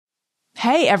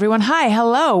Hey, everyone. Hi.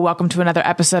 Hello. Welcome to another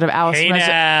episode of Alice. Hey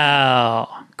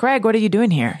now. Greg, what are you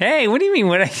doing here? Hey, what do you mean?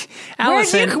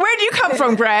 Allison, Where do you come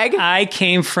from, Greg? I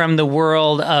came from the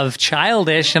world of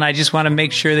Childish, and I just want to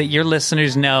make sure that your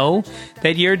listeners know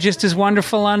that you're just as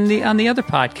wonderful on the other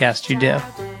podcast you do.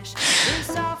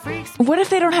 What if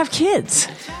they don't have kids?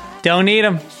 Don't need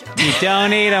them. You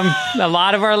don't need them. A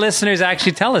lot of our listeners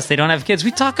actually tell us they don't have kids.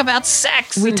 We talk about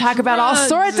sex. We talk about all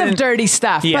sorts of dirty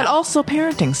stuff, Yeah. but also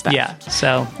parenting stuff. Yeah,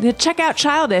 so Check out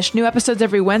Childish. New episodes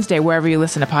every Wednesday, wherever you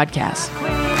listen to podcasts.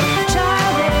 Maybe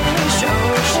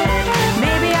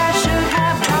I should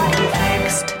have got it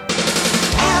fixed.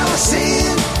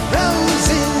 Allison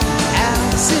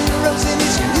Rosen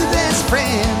is your new best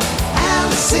friend.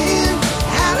 Allison,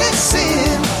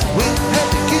 with her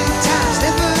the good times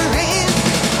never end.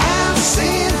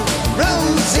 Allison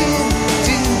Rosen,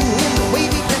 doing the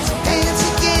wavy pencil dance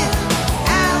again.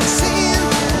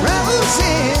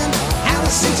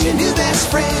 Allison's your new best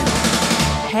friend.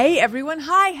 Hey, everyone.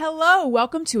 Hi. Hello.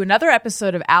 Welcome to another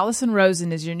episode of Allison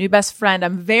Rosen is your new best friend.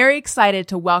 I'm very excited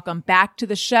to welcome back to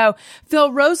the show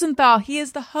Phil Rosenthal. He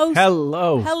is the host.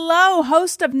 Hello.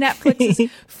 Host of Netflix's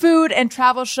food and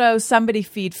travel show, Somebody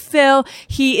Feed Phil.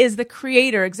 He is the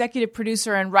creator, executive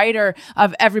producer, and writer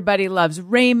of Everybody Loves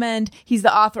Raymond. He's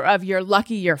the author of You're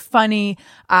Lucky, You're Funny,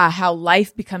 How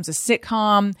Life Becomes a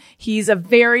Sitcom.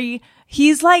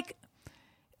 He's like,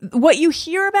 what you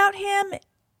hear about him,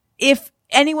 if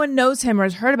anyone knows him or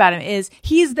has heard about him, is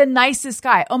he's the nicest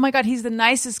guy. Oh my God, he's the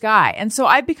nicest guy. And so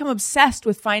I've become obsessed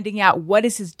with finding out what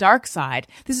is his dark side.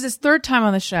 This is his third time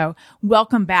on the show.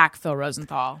 Welcome back, Phil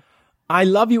Rosenthal. I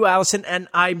love you, Allison, and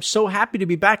I'm so happy to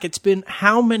be back. It's been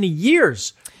how many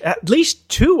years? At least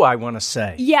 2, I want to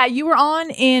say. Yeah, you were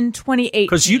on in 2018.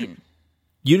 Because you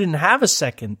didn't have a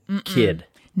second kid.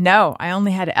 No, I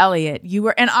only had Elliot.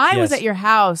 I was Yes. at your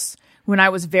house when I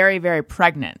was very, very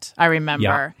pregnant, I remember.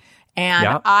 Yeah. And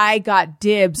Yeah. I got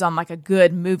dibs on like a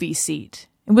good movie seat.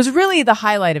 It was really the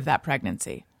highlight of that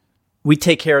pregnancy. We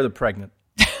take care of the pregnant.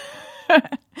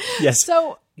 Yes.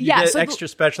 So, You yeah. get extra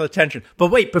special attention. But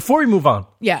wait, before we move on,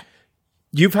 Yeah.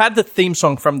 you've had the theme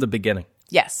song from the beginning.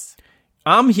 Yes.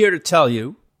 I'm here to tell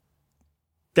you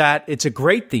that it's a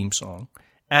great theme song,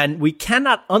 and we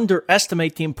cannot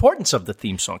underestimate the importance of the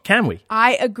theme song, can we?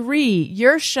 I agree.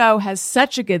 Your show has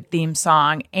such a good theme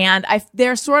song, and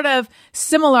they're sort of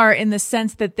similar in the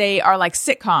sense that they are like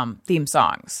sitcom theme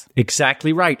songs.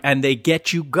 Exactly right. And they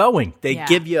get you going. They Yeah.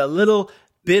 give you a little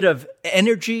bit of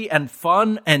energy and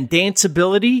fun and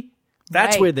danceability.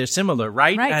 That's Right. where they're similar,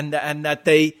 right? Right. And that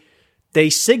they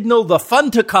signal the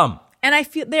fun to come. And I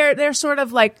feel they're sort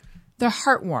of like, they're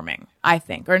heartwarming, I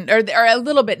think, or a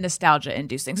little bit nostalgia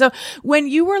inducing. So when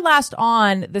you were last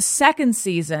on the second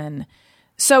season,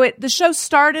 the show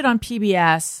started on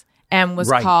PBS and was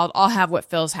Right. called I'll Have What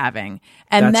Phil's Having.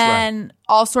 And That's then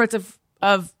all sorts of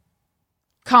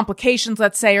complications,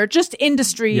 let's say, or just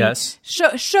industry, Yes.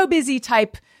 show busy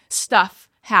type stuff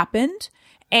happened.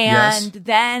 And Yes.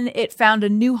 then it found a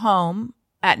new home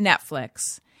at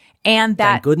Netflix. And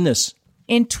that Thank goodness.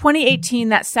 in 2018,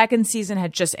 that second season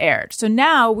had just aired. So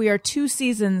now we are 2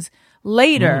 seasons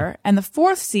later, and the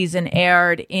 4th season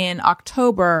aired in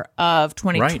October of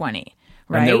 2020.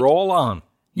 Right. And they're all on.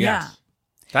 Yeah. Yes.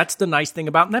 That's the nice thing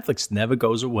about Netflix. It never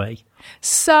goes away.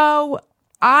 So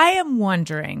I am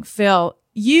wondering, Phil,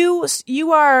 you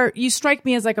strike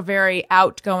me as like a very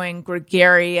outgoing,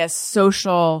 gregarious,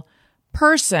 social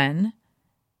person.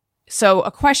 So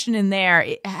a question in there,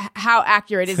 how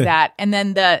accurate is that? And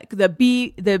then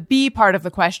the B part of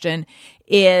the question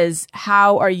is,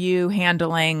 how are you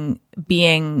handling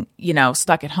being,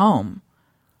 stuck at home?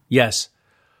 Yes.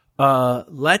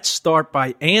 Let's start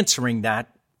by answering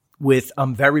that with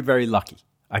I'm very, very lucky.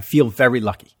 I feel very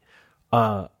lucky.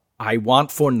 I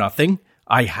want for nothing.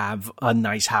 I have a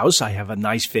nice house. I have a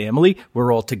nice family.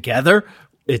 We're all together.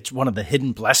 It's one of the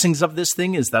hidden blessings of this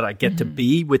thing is that I get to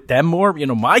be with them more.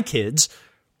 My kids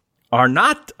are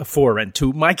not 4 and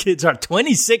 2. My kids are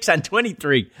 26 and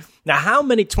 23. Now, how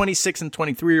many 26 and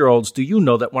 23-year-olds do you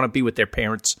know that want to be with their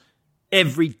parents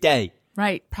every day?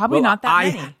 Right. Probably Well, not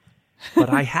that many. But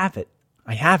I have it.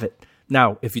 I have it.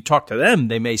 Now, if you talk to them,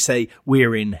 they may say,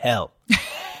 we're in hell.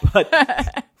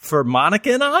 But for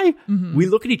Monica and I, we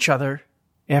look at each other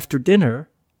after dinner.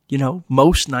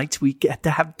 Most nights we get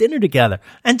to have dinner together.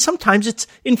 And sometimes it's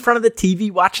in front of the TV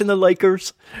watching the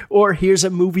Lakers, or here's a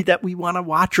movie that we want to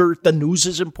watch, or the news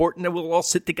is important and we'll all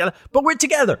sit together. But we're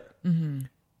together.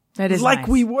 That is like nice.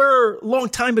 we were a long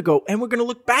time ago. And we're going to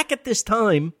look back at this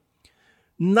time,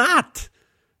 not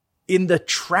in the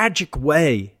tragic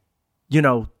way,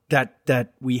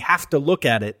 that we have to look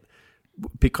at it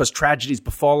because tragedy's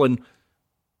befallen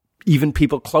even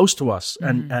people close to us,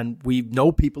 and we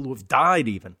know people who have died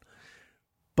even.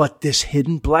 But this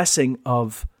hidden blessing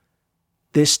of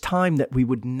this time that we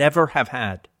would never have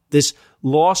had, this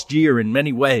lost year in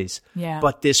many ways,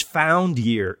 but this found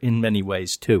year in many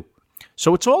ways too.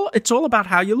 So it's all about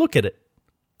how you look at it,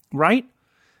 right?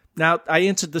 Now, I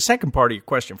answered the second part of your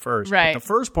question first. Right. But the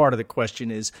first part of the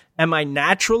question is, am I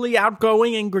naturally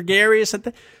outgoing and gregarious?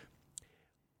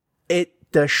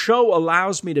 The show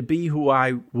allows me to be who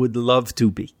I would love to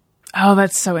be. Oh,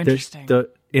 that's so interesting.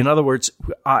 In other words,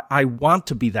 I want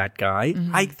to be that guy.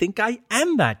 I think I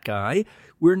am that guy.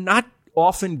 We're not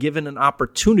often given an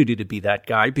opportunity to be that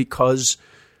guy because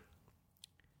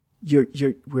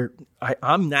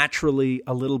I'm naturally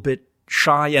a little bit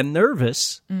shy and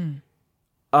nervous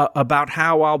about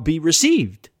how I'll be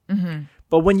received.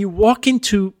 But when you walk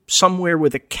into somewhere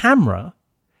with a camera,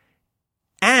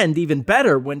 and even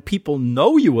better, when people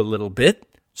know you a little bit,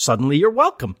 suddenly you're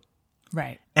welcome.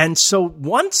 Right. And so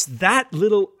once that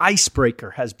little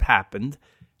icebreaker has happened,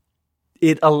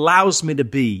 it allows me to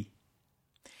be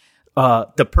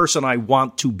the person I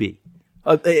want to be.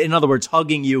 In other words,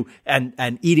 hugging you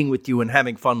and eating with you and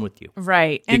having fun with you.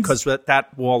 Right. Because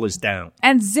that wall is down.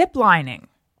 And ziplining.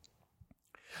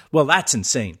 Well, that's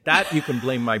insane. That you can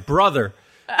blame my brother.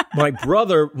 My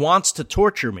brother wants to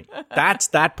torture me. That's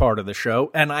that part of the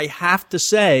show. And I have to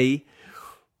say,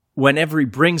 whenever he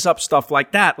brings up stuff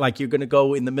like that, like you're going to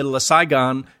go in the middle of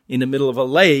Saigon, in the middle of a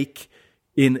lake,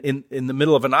 in the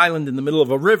middle of an island, in the middle of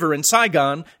a river in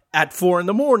Saigon at 4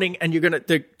 a.m, and you're going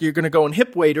to go in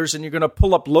hip waders and you're going to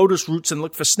pull up lotus roots and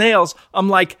look for snails. I'm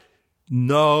like,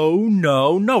 no,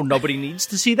 nobody needs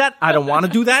to see that. I don't want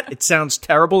to do that. It sounds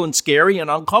terrible and scary and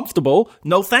uncomfortable.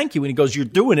 No, thank you. And he goes, you're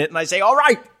doing it. And I say, all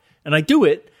right. And I do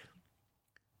it.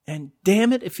 And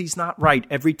damn it if he's not right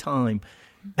every time.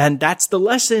 And that's the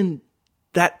lesson.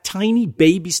 That tiny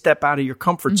baby step out of your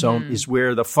comfort zone is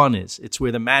where the fun is. It's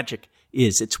where the magic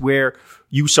is. It's where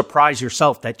you surprise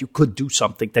yourself that you could do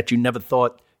something that you never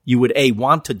thought you would A,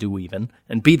 want to do even,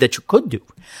 and B, that you could do.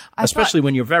 Especially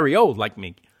when you're very old like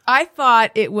me. I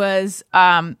thought it was,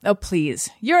 oh, please,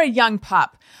 you're a young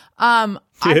pup. I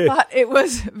thought it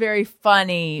was very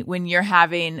funny when you're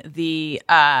having the,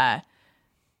 I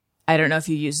don't know if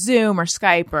you use Zoom or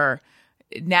Skype or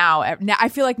now I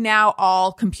feel like now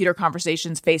all computer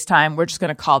conversations, FaceTime, we're just going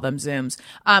to call them Zooms.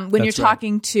 When you're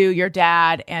talking to your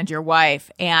dad and your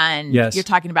wife and you're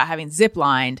talking about having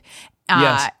ziplined,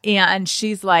 and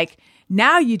she's like,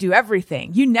 now you do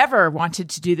everything. You never wanted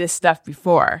to do this stuff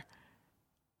before.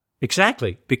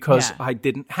 Exactly, because I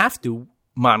didn't have to,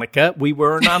 Monica. We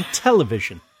weren't on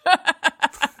television.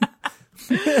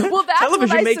 Well, that's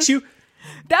television makes you.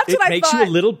 That's what I thought. It makes you a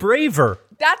little braver.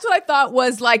 That's what I thought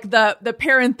was like the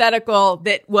parenthetical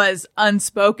that was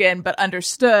unspoken but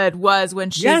understood was when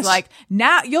she's like,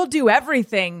 now you'll do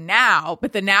everything now,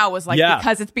 but the now was like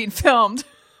because it's being filmed.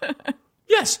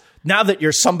 Yes, now that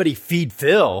you're somebody feed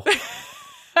Phil,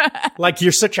 like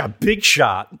you're such a big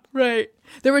shot, right?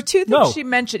 There were two things she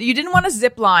mentioned. You didn't want to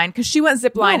zip line because she went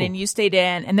zip line and you stayed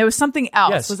in. And there was something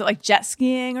else. Yes. Was it like jet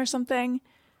skiing or something?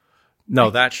 No,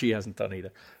 that she hasn't done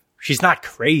either. She's not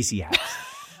crazy at it.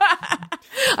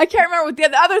 I can't remember what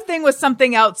the other thing was.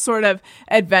 Something else sort of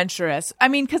adventurous. I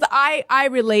mean, because I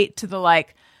relate to the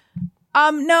like,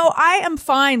 no, I am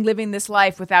fine living this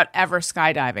life without ever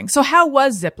skydiving. So how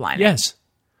was zip lining? Yes.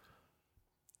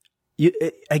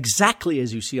 Exactly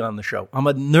as you see on the show. I'm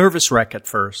a nervous wreck at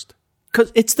first. Because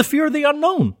it's the fear of the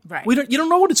unknown. Right. You don't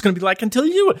know what it's going to be like until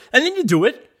you do it. And then you do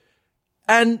it.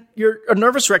 And you're a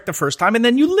nervous wreck the first time. And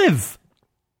then you live.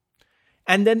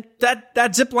 And then that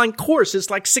zipline course is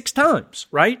like 6 times,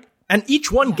 right? And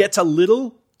each one gets a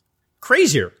little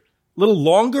crazier. A little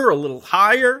longer, a little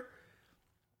higher.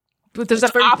 But there's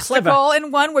an obstacle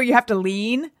in one where you have to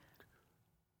lean.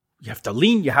 You have to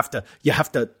lean. You have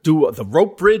to do the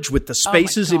rope bridge with the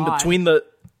spaces in between the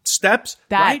steps,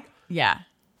 right? Yeah.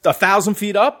 1,000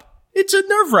 feet up, it's a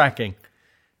nerve-wracking.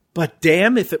 But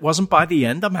damn, if it wasn't by the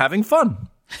end, I'm having fun.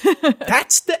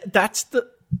 That's the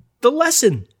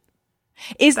lesson.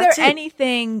 Is there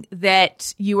anything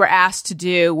that you were asked to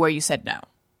do where you said no?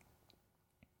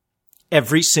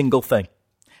 Every single thing.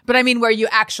 But I mean, where you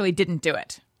actually didn't do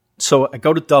it. So I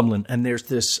go to Dublin, and there's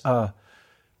this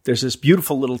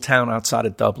beautiful little town outside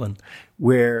of Dublin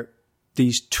where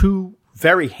these 2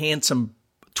 very handsome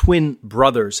twin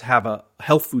brothers have a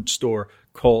health food store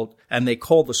and they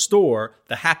call the store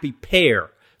the Happy Pear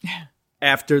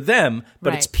after them,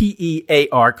 but it's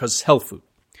PEAR because it's health food.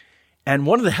 And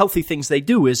one of the healthy things they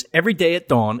do is every day at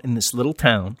dawn in this little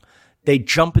town, they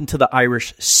jump into the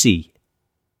Irish Sea.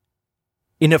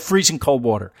 in a freezing cold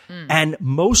water. And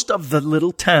most of the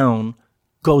little town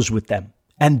goes with them,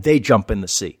 and they jump in the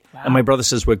sea. Wow. And my brother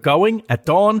says, we're going at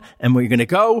dawn, and we're going to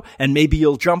go, and maybe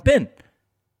you'll jump in.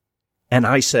 And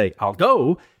I say, I'll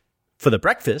go for the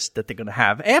breakfast that they're going to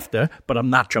have after, but I'm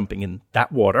not jumping in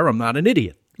that water. I'm not an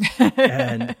idiot.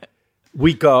 And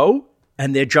we go,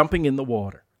 and they're jumping in the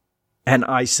water. And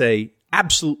I say,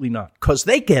 absolutely not, because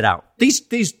they get out. These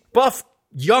buff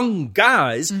young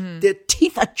guys, their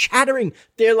teeth are chattering.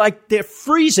 They're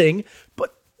freezing,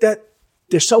 but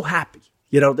they're so happy.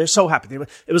 They're so happy.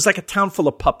 It was like a town full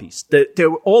of puppies. They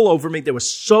were all over me. They were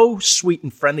so sweet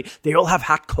and friendly. They all have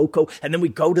hot cocoa. And then we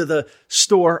go to the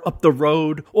store up the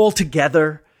road all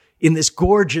together in this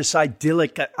gorgeous,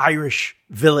 idyllic Irish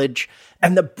village.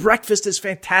 And the breakfast is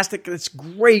fantastic. It's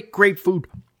great, great food.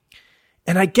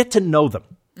 And I get to know them.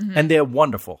 And they're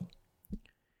wonderful.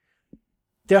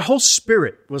 Their whole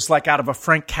spirit was like out of a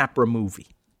Frank Capra movie.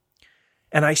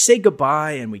 And I say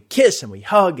goodbye, and we kiss, and we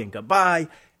hug, and goodbye.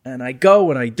 And I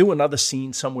go, and I do another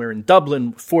scene somewhere in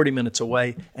Dublin, 40 minutes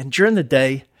away. And during the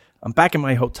day, I'm back in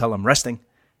my hotel, I'm resting.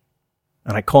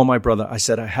 And I call my brother. I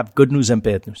said, I have good news and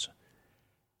bad news.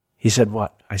 He said,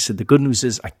 what? I said, the good news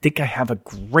is I think I have a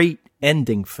great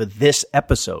ending for this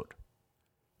episode,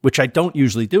 which I don't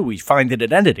usually do. We find it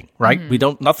in editing, right?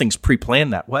 Nothing's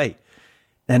pre-planned that way.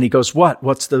 And he goes, what?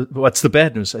 What's the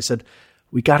bad news? I said,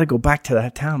 we got to go back to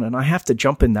that town, and I have to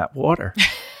jump in that water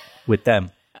with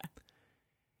them.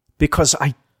 Because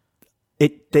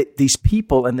these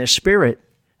people and their spirit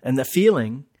and the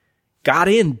feeling got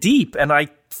in deep, and I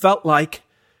felt like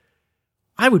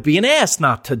I would be an ass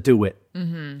not to do it.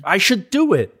 I should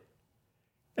do it.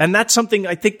 And that's something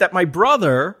I think that my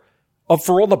brother,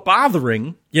 for all the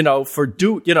bothering,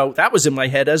 that was in my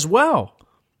head as well.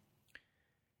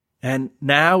 And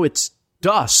now it's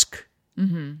dusk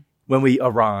when we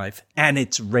arrive, and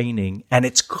it's raining, and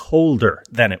it's colder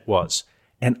than it was.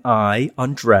 And I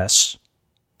undress,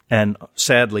 and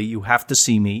sadly, you have to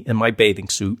see me in my bathing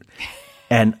suit,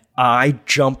 and I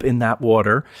jump in that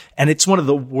water, and it's one of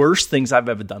the worst things I've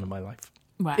ever done in my life.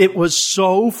 Wow. It was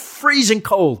so freezing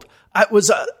cold. It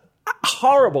was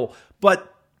horrible,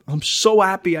 but I'm so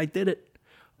happy I did it.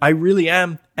 I really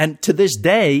am. And to this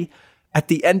day, at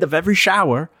the end of every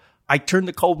shower, I turn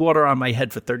the cold water on my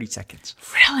head for 30 seconds.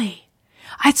 Really?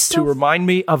 To remind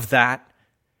me of that.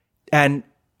 And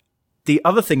the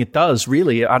other thing it does,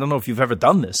 really, I don't know if you've ever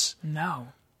done this. No.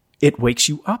 It wakes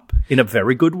you up in a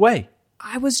very good way.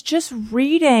 I was just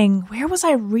reading. Where was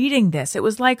I reading this? It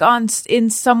was like in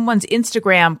someone's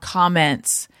Instagram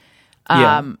comments.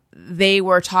 They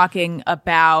were talking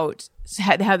about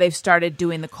how they've started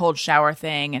doing the cold shower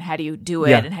thing, and how do you do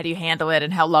it, and how do you handle it,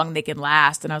 and how long they can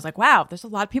last. And I was like, wow, there's a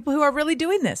lot of people who are really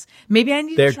doing this. Maybe I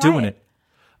need to try it. They're doing it.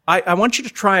 I want you to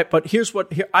try it, but here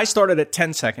I started at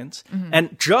 10 seconds,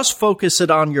 and just focus it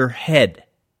on your head.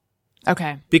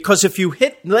 Okay. Because if you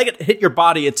hit your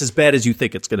body, it's as bad as you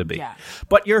think it's going to be. Yeah.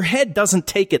 But your head doesn't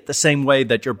take it the same way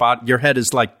that your head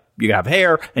is like, you have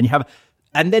hair,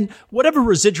 and then whatever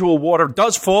residual water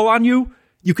does fall on you,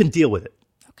 you can deal with it.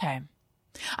 Okay.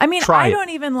 I mean, I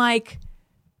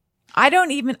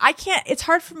can't, it's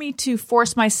hard for me to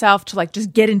force myself to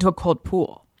just get into a cold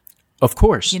pool. Of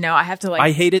course. I have to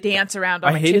I hate it. dance around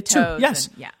on my hate tiptoes. it too. Yes.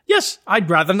 And, yeah. Yes. I'd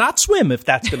rather not swim if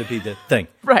that's going to be the thing.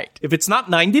 Right. If it's not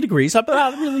 90 degrees, I'm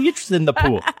not really interested in the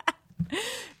pool.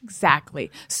 Exactly.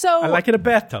 So I like it in a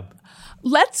bathtub.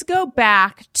 Let's go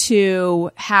back to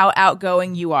how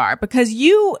outgoing you are, because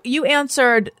you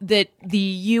answered that the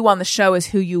you on the show is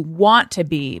who you want to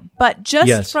be, but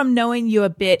just from knowing you a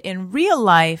bit in real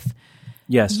life,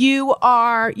 you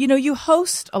are, you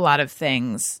host a lot of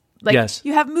things.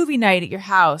 You have movie night at your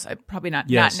house. Probably not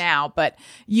now, but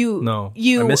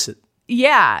I miss it.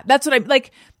 Yeah, that's what I'm like.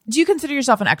 Do you consider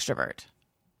yourself an extrovert?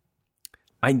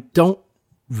 I don't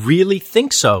really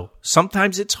think so.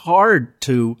 Sometimes it's hard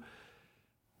to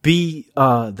be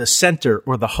the center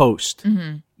or the host.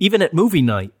 Even at movie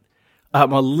night,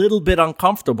 I'm a little bit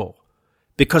uncomfortable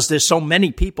because there's so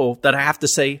many people that I have to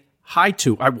say hi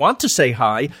to. I want to say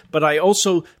hi, but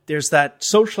there's that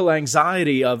social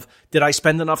anxiety of, did I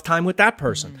spend enough time with that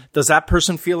person? Does that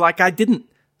person feel like I didn't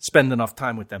spend enough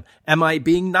time with them? Am I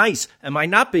being nice? Am I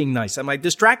not being nice? Am I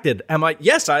distracted?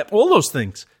 All those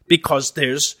things, because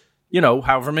there's,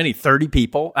 however many, 30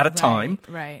 people at a time.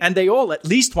 Right. And they all at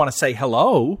least want to say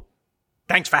hello.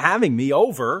 Thanks for having me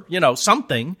over,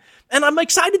 something. And I'm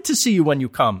excited to see you when you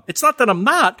come. It's not that I'm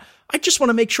not. I just want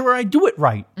to make sure I do it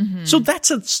right. So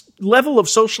that's a level of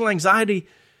social anxiety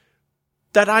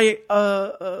that I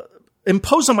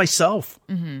impose on myself.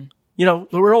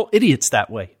 We're all idiots that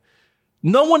way.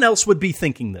 No one else would be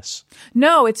thinking this.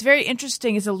 No, it's very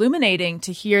interesting. It's illuminating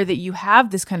to hear that you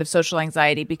have this kind of social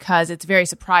anxiety because it's very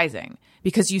surprising.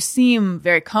 Because you seem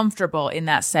very comfortable in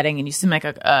that setting and you seem like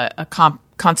a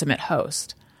consummate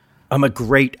host. I'm a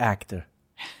great actor.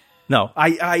 No,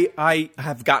 I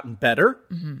have gotten better.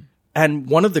 Mm-hmm. And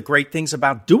one of the great things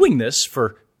about doing this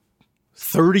for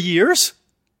 30 years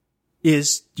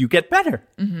is you get better.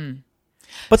 Mm-hmm.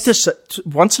 But this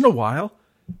once in a while,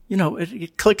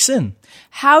 it clicks in.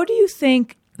 How do you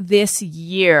think this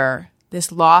year,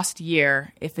 this lost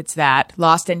year, if it's that,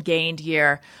 lost and gained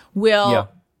year, will,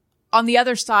 on the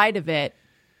other side of it,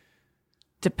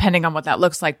 depending on what that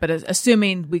looks like, but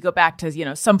assuming we go back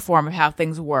to, some form of how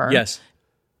things were. Yes.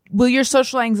 Will your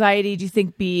social anxiety, do you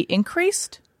think, be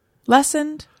increased,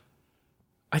 lessened?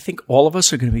 I think all of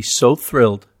us are going to be so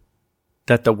thrilled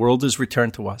that the world is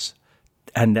returned to us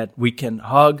and that we can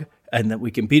hug and that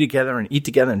we can be together and eat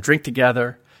together and drink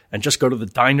together and just go to the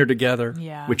diner together,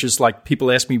 which is like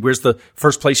people ask me, where's the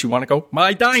first place you want to go?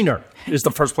 My diner is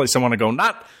the first place I want to go,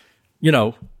 not,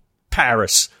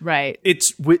 Paris. Right.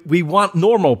 It's we want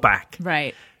normal back.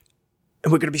 Right.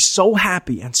 And we're going to be so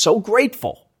happy and so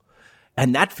grateful.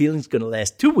 And that feeling's going to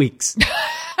last 2 weeks.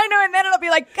 I know, and then it'll be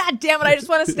like, God damn it, I just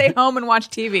want to stay home and watch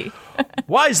TV.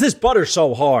 Why is this butter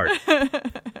so hard?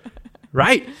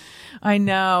 Right? I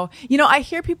know. I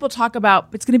hear people talk about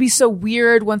it's going to be so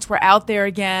weird once we're out there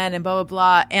again and blah,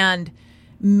 blah, blah. And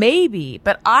maybe,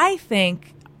 but I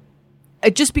think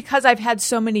just because I've had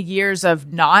so many years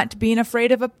of not being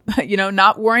afraid of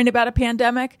not worrying about a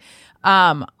pandemic,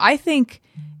 I think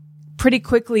pretty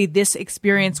quickly this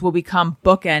experience will become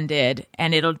bookended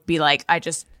and it'll be like I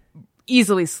just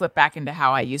easily slip back into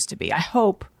how I used to be. I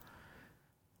hope.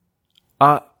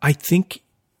 I think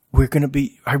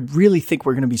I really think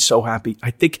we're going to be so happy.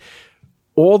 I think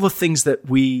all the things that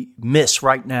we miss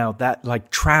right now, that like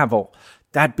travel,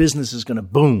 that business is going to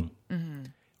boom. Mm-hmm.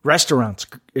 Restaurants,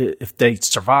 if they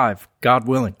survive, God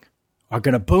willing, are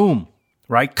going to boom,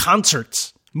 right?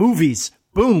 Concerts, movies,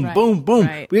 boom, right, boom, boom.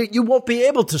 Right. You won't be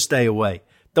able to stay away.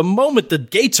 The moment the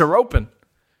gates are open,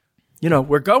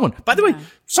 we're going. By the way,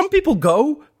 some people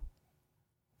go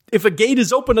if a gate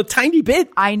is open a tiny bit.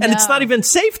 I know. And it's not even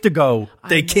safe to go.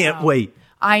 They can't wait.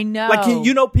 I know.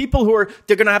 Like, people who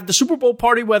they're going to have the Super Bowl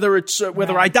party, whether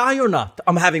I die or not.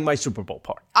 I'm having my Super Bowl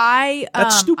party.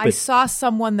 That's stupid. I saw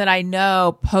someone that I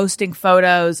know posting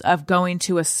photos of going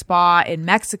to a spa in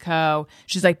Mexico.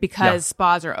 She's like, because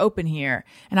spas are open here.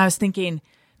 And I was thinking,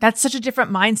 that's such a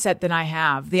different mindset than I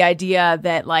have. The idea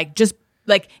that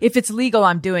if it's legal,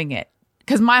 I'm doing it.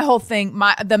 Because my whole thing,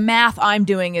 the math I'm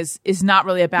doing is not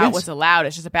really about what's allowed.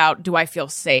 It's just about, do I feel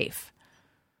safe?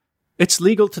 It's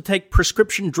legal to take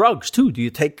prescription drugs, too. Do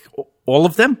you take all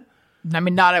of them? I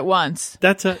mean, not at once.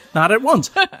 Not at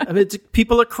once. I mean,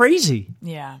 people are crazy.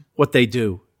 Yeah. What they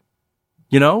do.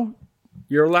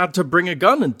 You're allowed to bring a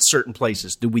gun in certain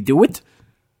places. Do we do it?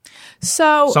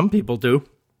 So some people do.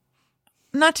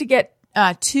 Not to get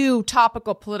too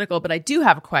topical political, but I do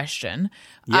have a question.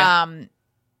 Yeah.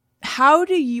 How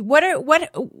do you,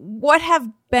 what have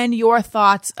been your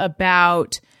thoughts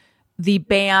about the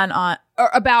ban on, or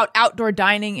about outdoor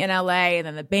dining in LA and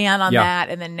then the ban on that,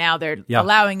 and then now they're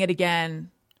allowing it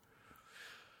again?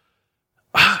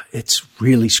 It's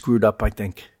really screwed up, I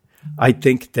think. I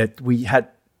think that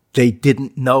they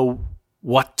didn't know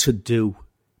what to do.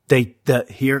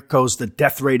 Here goes, the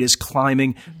death rate is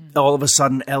climbing. Mm-hmm. All of a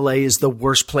sudden, LA is the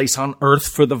worst place on earth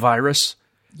for the virus.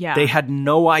 Yeah. They had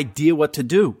no idea what to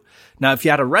do. Now, if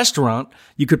you had a restaurant,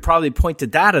 you could probably point to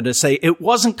data to say it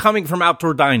wasn't coming from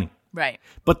outdoor dining. Right.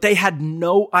 But they had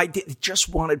no idea. They just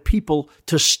wanted people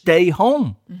to stay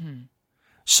home. Mm-hmm.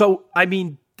 So, I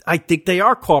mean, I think they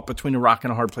are caught between a rock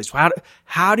and a hard place.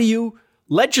 How do you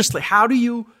legislate? How do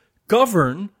you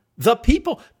govern the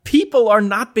people? People are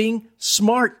not being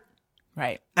smart.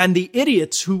 Right. And the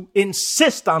idiots who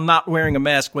insist on not wearing a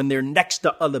mask when they're next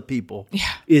to other people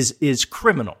is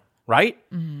criminal, right?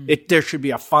 Mm-hmm. There should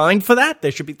be a fine for that.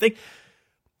 There should be things.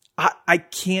 I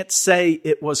can't say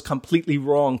it was completely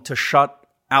wrong to shut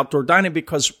outdoor dining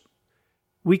because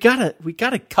we gotta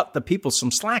cut the people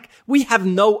some slack. We have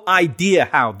no idea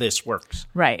how this works.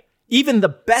 Right. Even the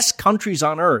best countries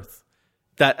on earth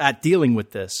at dealing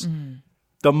with this,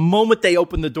 the moment they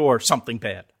open the door, something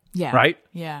bad. Yeah. Right?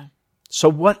 Yeah. So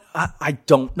what? I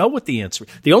don't know what the answer is.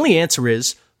 The only answer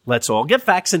is let's all get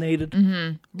vaccinated.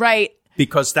 Mm-hmm. Right.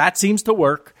 Because that seems to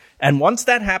work. And once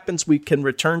that happens, we can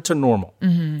return to normal.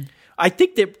 Mm-hmm. I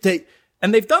think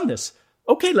they've done this.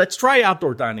 Okay, let's try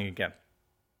outdoor dining again.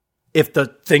 If the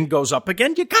thing goes up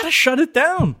again, you got to shut it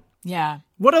down. Yeah.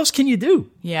 What else can you do?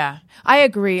 Yeah. I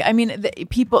agree. I mean,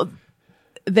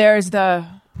 there's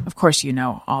of course, you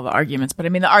know, all the arguments, but I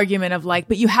mean, the argument of like,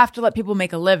 but you have to let people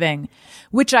make a living,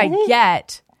 which I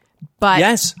get, but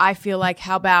Yes. I feel like,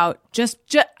 how about just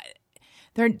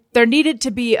there needed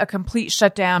to be a complete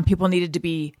shutdown. People needed to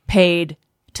be paid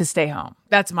to stay home.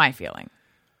 That's my feeling.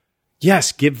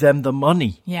 Yes, give them the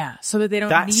money. Yeah. So that they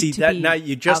don't need to be Now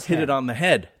you just out hit there. it on the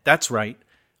head. That's right.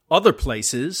 Other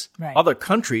places, Right. other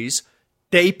countries,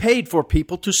 they paid for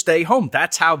people to stay home.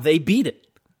 That's how they beat it.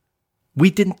 We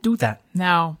didn't do that.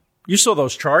 No. You saw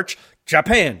those charts.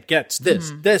 Japan gets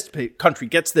this. Mm-hmm. This country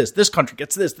gets this. This country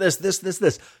gets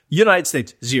this. United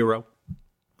States, 0.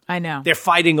 I know. They're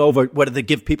fighting over whether they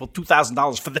give people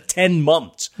 $2,000 for the 10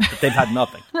 months that they've had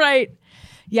nothing. Right.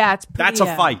 Yeah, it's pretty, That's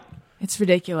a fight. It's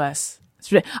ridiculous.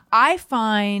 I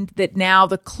find that now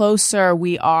the closer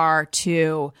we are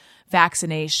to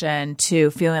vaccination, to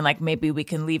feeling like maybe we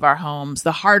can leave our homes,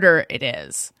 the harder it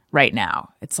is right now.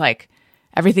 It's like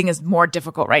everything is more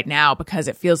difficult right now because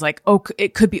it feels like, oh,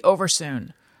 it could be over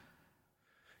soon.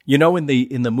 You know, in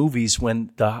the movies,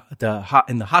 when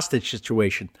in the hostage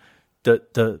situation,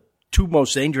 the two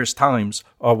most dangerous times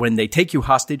are when they take you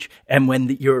hostage and when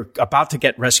you're about to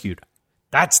get rescued.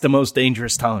 That's the most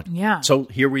dangerous time. Yeah. So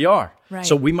here we are. Right.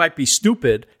 So we might be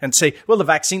stupid and say, well, the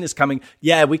vaccine is coming.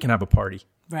 Yeah, we can have a party.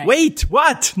 Right. Wait,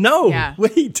 what? No, Yeah.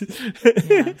 wait.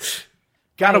 Yeah.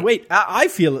 Gotta Right. wait. I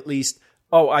feel at least,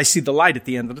 I see the light at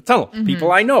the end of the tunnel. Mm-hmm.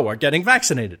 People I know are getting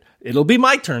vaccinated. It'll be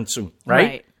my turn soon,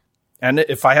 right? And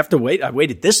if I have to wait, I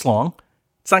waited this long.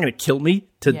 It's not going to kill me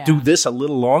to Yeah. do this a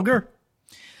little longer.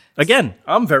 Again,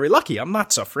 I'm very lucky. I'm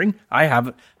not suffering. I have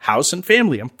a house and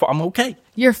family. I'm okay.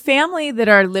 Your family that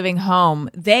are living home,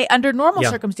 they, under normal Yeah.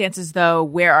 circumstances though,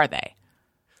 where are they?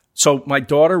 So my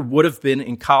daughter would have been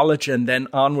in college and then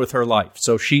on with her life.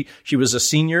 So she was a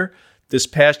senior this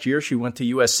past year. She went to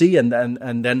USC and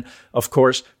then of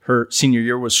course her senior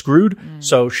year was screwed.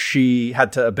 So she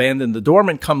had to abandon the dorm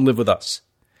and come live with us.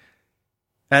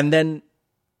 And then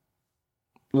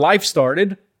life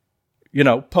started,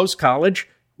 post college.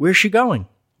 Where's she going?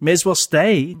 May as well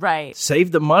stay. Right.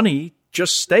 Save the money.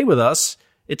 Just stay with us.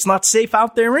 It's not safe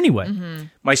out there anyway.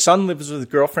 My son lives with a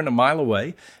girlfriend a mile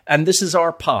away, and this is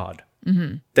our pod.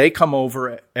 They come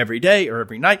over every day or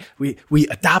every night. We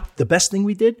adopt. The best thing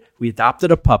we did, we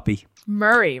adopted a puppy,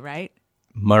 Murray, right?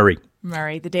 Murray.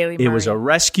 Murray, the Daily Murray. It was a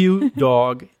rescue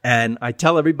dog, and I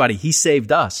tell everybody he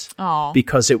saved us Aw.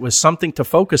 because it was something to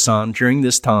focus on during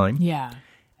this time. Yeah.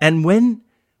 And when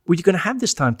were you going to have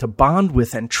this time to bond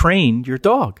with and train your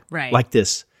dog Right. like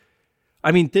this?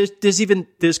 I mean, there's going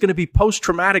to be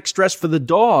post-traumatic stress for the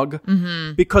dog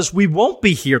because we won't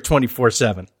be here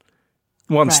 24/7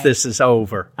 once Right. this is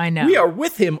over. I know. We are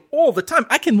with him all the time.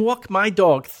 I can walk my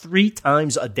dog 3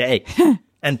 times a day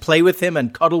and play with him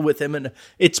and cuddle with him. And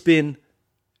it's been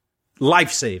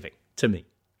life-saving to me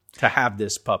to have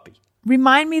this puppy.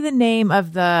 Remind me the name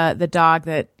of the dog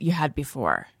that you had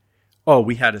before. Oh,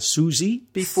 we had a Susie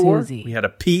before. Susie. We had a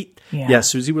Pete. Yeah. Yeah,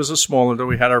 Susie was a smaller dog.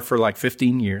 We had her for like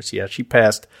 15 years. Yeah, she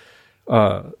passed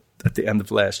at the end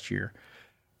of last year.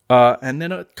 And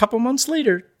then a couple months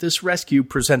later, this rescue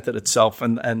presented itself,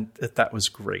 and that was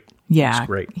great. Yeah. It was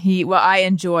great. I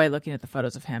enjoy looking at the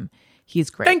photos of him.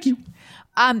 He's great. Thank you.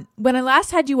 When I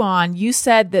last had you on, you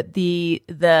said that the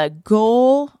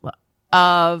goal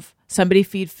of Somebody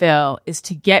Feed Phil is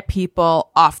to get people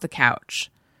off the couch,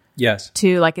 Yes.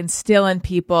 to like instill in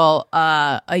people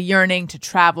a yearning to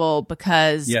travel,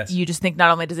 because Yes. you just think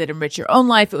not only does it enrich your own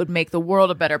life, it would make the world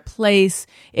a better place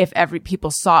if every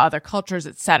people saw other cultures,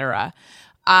 etc.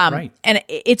 Right. And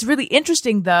it's really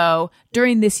interesting, though,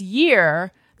 during this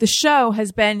year, the show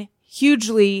has been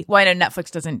hugely, well, I know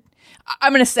Netflix doesn't,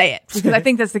 I'm going to say it because I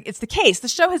think it's the case. The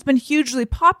show has been hugely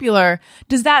popular.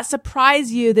 Does that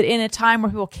surprise you that in a time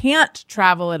where people can't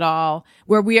travel at all,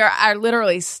 where we are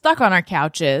literally stuck on our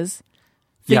couches,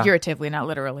 figuratively, not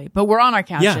literally, but we're on our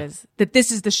couches, that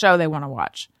this is the show they want to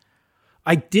watch?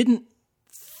 I didn't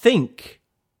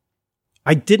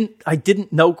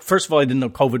know, first of all, I didn't know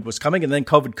COVID was coming, and then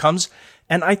COVID comes,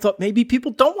 and I thought maybe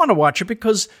people don't want to watch it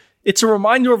because it's a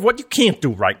reminder of what you can't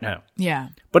do right now. Yeah.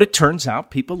 But it turns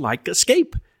out people like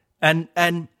escape. And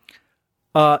there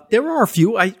are a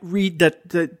few. I read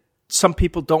that some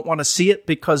people don't want to see it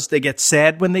because they get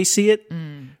sad when they see it.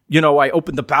 I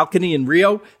opened the balcony in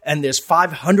Rio and there's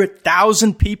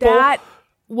 500,000 people. That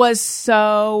was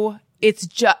so, it's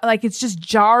just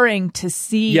jarring to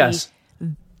see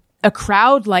a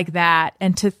crowd like that,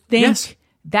 and to think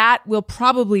that will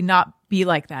probably not be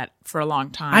like that for a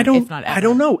long time, if not ever. I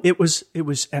don't know. It was,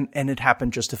 and it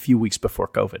happened just a few weeks before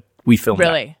COVID. We filmed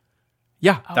Really? that.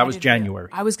 Yeah, Oh, that I was didn't January.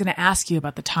 I was going to ask you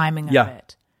about the timing of Yeah.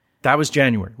 it. That was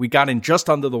January. We got in just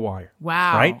under the wire.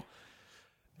 Wow. Right?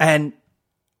 And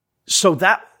so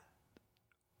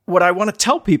what I want to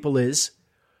tell people is,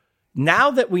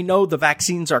 now that we know the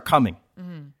vaccines are coming,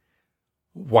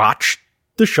 watch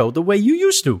the show the way you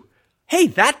used to. Hey,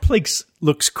 that place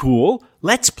looks cool.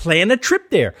 Let's plan a trip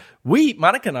there.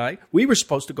 Monica and I, we were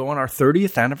supposed to go on our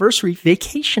 30th anniversary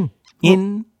vacation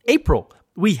in April.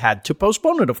 We had to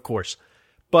postpone it, of course.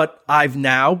 But I've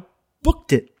now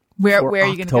booked it. Where for are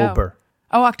you going to go? October.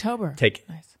 Oh, October. Take it.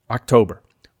 Nice. October.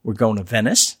 We're going to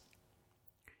Venice.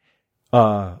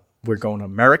 We're going to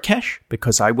Marrakesh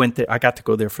because I went there. I got to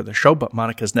go there for the show, but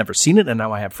Monica's never seen it, and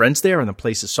now I have friends there, and the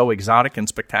place is so exotic and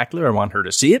spectacular. I want her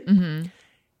to see it. Mm-hmm.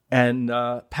 And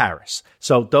Paris.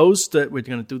 So we're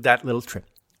going to do that little trip.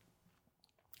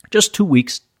 Just 2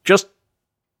 weeks. Just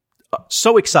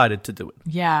so excited to do it.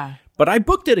 Yeah. But I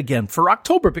booked it again for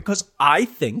October because I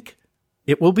think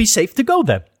it will be safe to go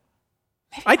then.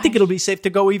 I think it'll be safe to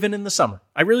go even in the summer.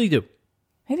 I really do.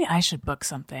 Maybe I should book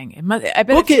something. I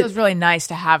bet it feels really nice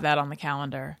to have that on the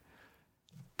calendar.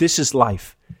 This is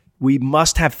life. We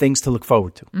must have things to look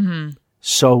forward to. Mm-hmm.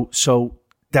 So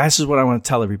this is what I want to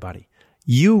tell everybody.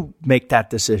 You make that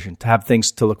decision to have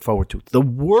things to look forward to. The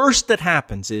worst that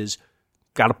happens is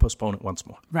got to postpone it once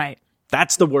more. Right.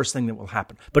 That's the worst thing that will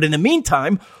happen. But in the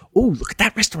meantime, look at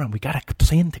that restaurant. We got a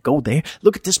plan to go there.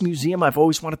 Look at this museum. I've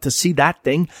always wanted to see that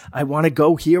thing. I want to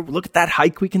go here. Look at that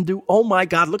hike we can do. Oh, my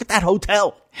God. Look at that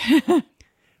hotel.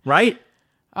 Right?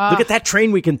 Look at that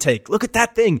train we can take. Look at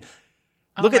that thing.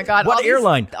 Look at God. What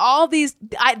airline. All these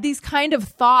kind of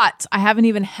thoughts, I haven't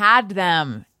even had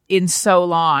them in so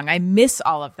long. I miss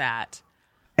all of that.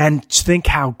 And think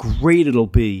how great it'll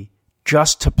be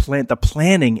just to plan. The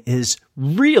planning is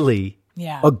really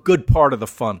a good part of the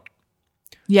fun.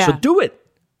 Yeah. So do it.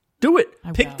 Do it.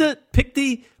 Pick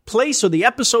the place or the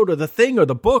episode or the thing or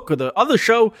the book or the other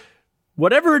show,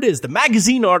 whatever it is, the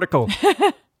magazine article.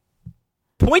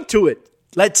 Point to it.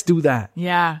 Let's do that.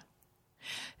 Yeah.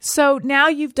 So now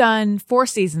you've done 4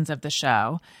 seasons of the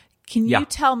show. Can you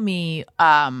tell me,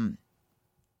 are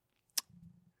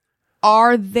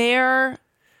there,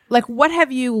 like, what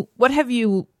have you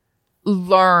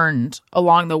learned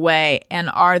along the way? And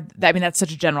that's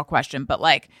such a general question, but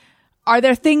like, are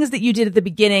there things that you did at the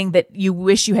beginning that you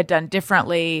wish you had done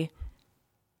differently?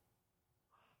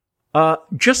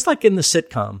 Just like in the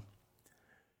sitcom,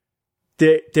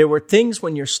 there were things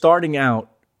when you're starting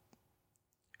out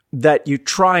that you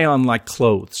try on like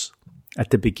clothes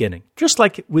at the beginning, just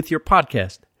like with your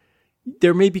podcast.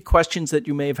 There may be questions that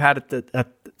you may have had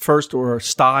at first, or a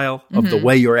style of the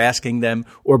way you're asking them,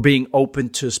 or being open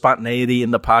to spontaneity in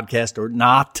the podcast or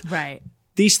not. Right.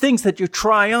 These things that you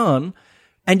try on,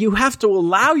 and you have to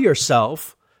allow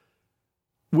yourself,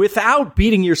 without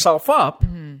beating yourself up,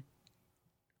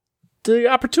 the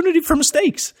opportunity for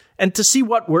mistakes and to see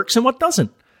what works and what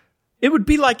doesn't. It would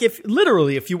be like if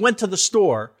you went to the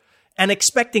store and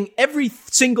expecting every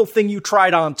single thing you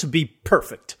tried on to be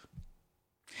perfect.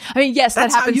 I mean, yes,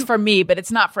 that happens for me, but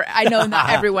it's not I know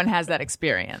not everyone has that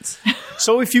experience.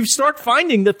 So if you start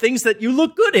finding the things that you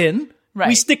look good in,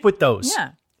 we stick with those.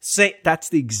 Yeah. That's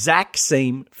the exact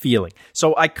same feeling.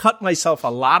 So I cut myself a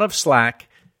lot of slack,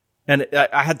 and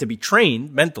I had to be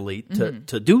trained mentally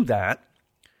to do that,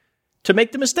 to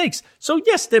make the mistakes. So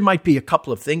yes, there might be a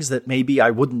couple of things that maybe I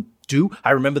wouldn't do.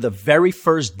 I remember the very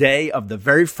first day of the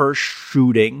very first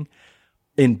shooting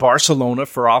in Barcelona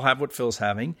for I'll Have What Phil's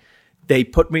Having. They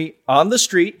put me on the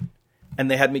street, and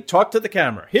they had me talk to the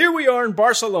camera. Here we are in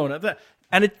Barcelona.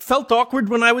 And it felt awkward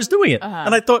when I was doing it.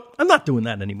 And I thought, I'm not doing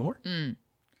that anymore.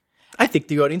 I think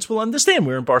the audience will understand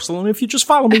we're in Barcelona if you just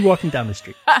follow me walking down the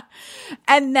street.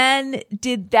 And then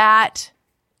did the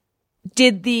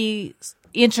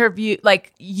interview,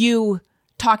 like you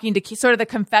talking to sort of the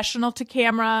confessional to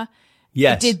camera,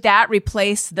 yes, did that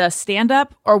replace the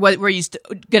stand-up? Or were you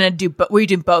going to do, were you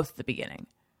doing both at the beginning?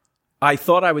 I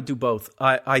thought I would do both.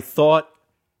 I thought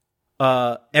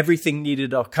everything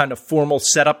needed a kind of formal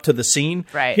setup to the scene.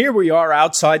 Right. Here we are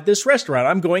outside this restaurant.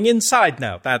 I'm going inside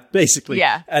now. That basically.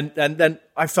 Yeah. And then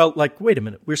I felt like, wait a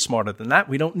minute, we're smarter than that.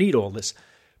 We don't need all this.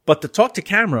 But to talk to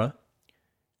camera,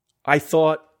 I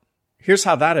thought, here's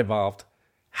how that evolved.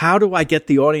 How do I get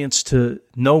the audience to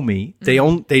know me? They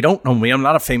don't know me. I'm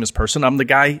not a famous person. I'm the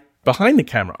guy behind the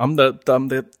camera. I'm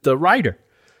the writer.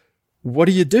 What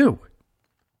do you do?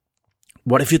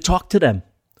 What if you talk to them?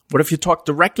 What if you talk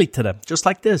directly to them, just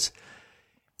like this?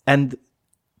 And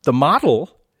the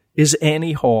model is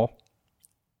Annie Hall.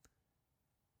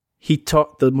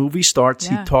 The movie starts,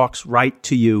 he talks right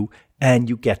to you, and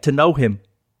you get to know him.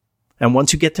 And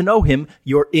once you get to know him,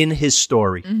 you're in his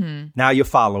story. Now you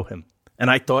follow him.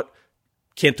 And I thought,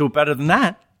 can't do it better than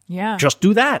that. Yeah. Just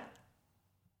do that.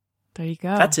 There you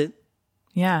go. That's it.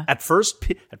 Yeah. At first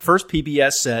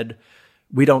PBS said,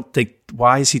 we don't think,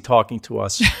 why is he talking to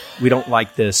us? We don't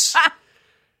like this.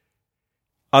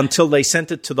 Until they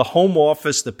sent it to the home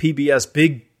office, the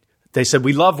PBS they said,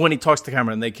 we love when he talks to the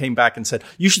camera. And they came back and said,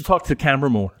 you should talk to the camera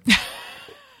more.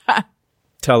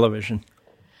 Television.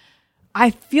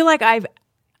 I feel like I've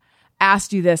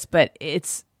asked you this, but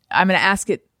I'm going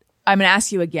to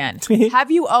ask you again.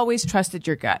 Have you always trusted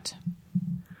your gut?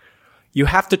 You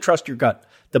have to trust your gut.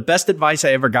 The best advice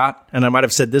I ever got, and I might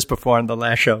have said this before on the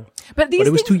last show, but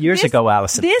it was 2 years ago,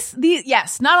 Allison.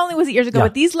 Yes, not only was it years ago,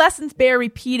 but these lessons bear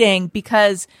repeating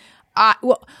because,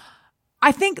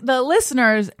 I think the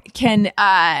listeners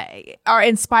are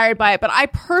inspired by it, but I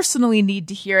personally need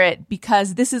to hear it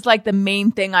because this is like the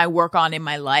main thing I work on in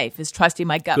my life is trusting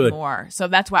my gut more. So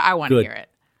that's why I want to hear it.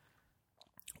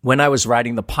 When I was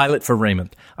writing the pilot for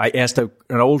Raymond, I asked an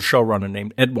old showrunner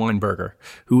named Ed Weinberger,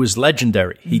 who was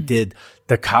legendary. He did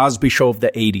the Cosby Show of the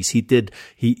 80s.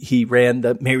 He ran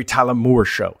the Mary Tyler Moore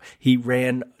Show. He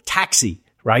ran Taxi,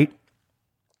 right?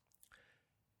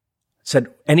 Said,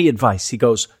 any advice? He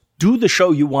goes, do the show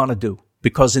you want to do,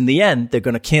 because in the end, they're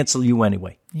going to cancel you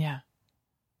anyway. Yeah.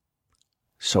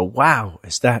 So, wow,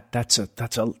 that's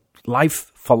a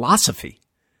life philosophy.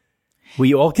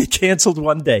 We all get canceled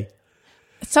one day.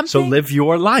 So live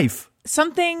your life.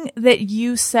 Something that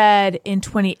you said in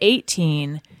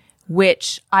 2018,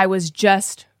 which I was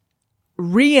just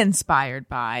re-inspired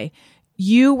by,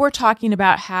 you were talking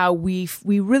about how we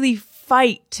really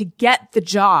fight to get the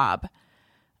job,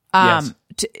 Yes.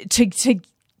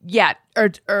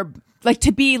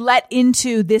 to be let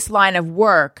into this line of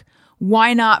work.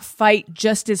 Why not fight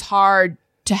just as hard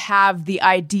to have the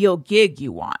ideal gig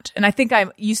you want? And I think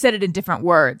you said it in different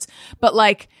words, but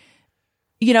like,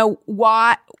 you know,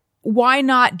 why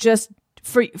not just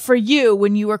for you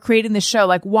when you were creating the show,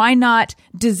 like why not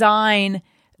design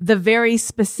the very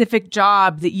specific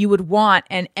job that you would want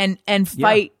and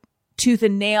fight tooth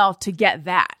and nail to get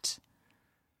that?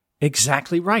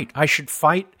 Exactly right. I should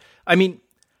fight. I mean,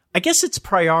 I guess it's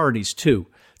priorities too.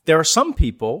 There are some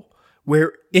people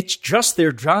where it's just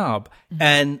their job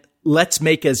and let's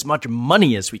make as much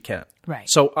money as we can. Right.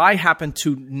 So I happen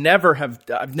to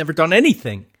I've never done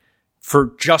anything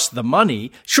for just the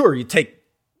money. Sure, you take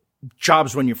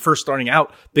jobs when you're first starting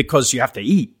out because you have to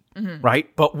eat,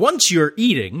 right? But once you're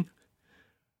eating,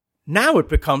 now it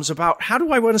becomes about how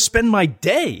do I want to spend my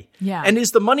day? Yeah. And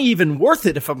is the money even worth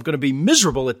it if I'm going to be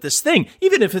miserable at this thing,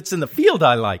 even if it's in the field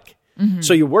I like?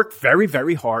 So you work very,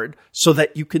 very hard so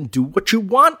that you can do what you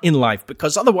want in life,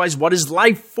 because otherwise, what is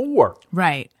life for?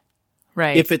 Right.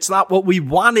 If it's not what we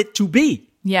want it to be.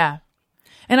 Yeah.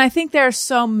 And I think there are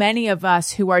so many of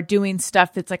us who are doing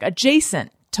stuff that's like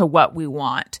adjacent to what we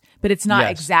want, but it's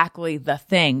not exactly the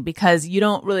thing, because you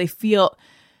don't really feel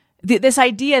this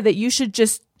idea that you should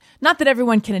just, not that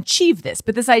everyone can achieve this,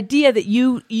 but this idea that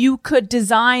you could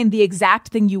design the exact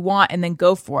thing you want and then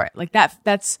go for it. Like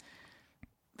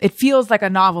it feels like a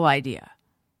novel idea.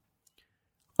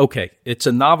 Okay, it's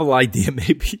a novel idea,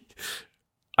 maybe.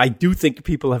 I do think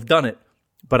people have done it,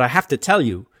 but I have to tell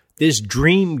you, this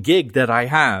dream gig that I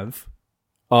have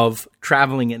of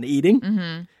traveling and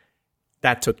eating,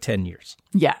 that took 10 years.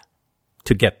 Yeah.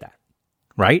 To get that,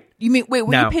 right? You mean, wait,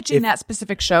 were now, you pitching that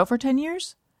specific show for 10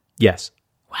 years? Yes.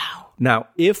 Wow. Now,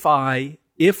 if I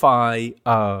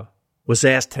was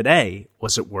asked today,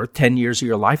 was it worth 10 years of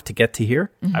your life to get to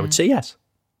here? I would say yes.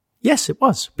 Yes, it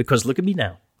was, because look at me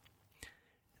now.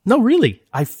 No, really,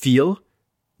 I feel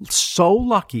so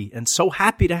lucky and so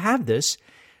happy to have this.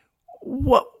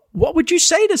 What would you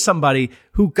say to somebody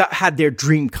who had their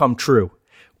dream come true?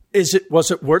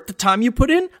 Was it worth the time you put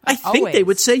in? I think they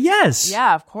would say yes.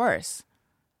 Yeah, of course.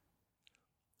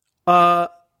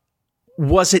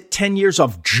 Was it 10 years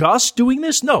of just doing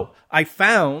this? No, I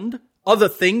found other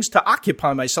things to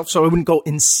occupy myself so I wouldn't go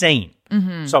insane.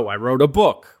 So I wrote a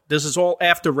book. This is all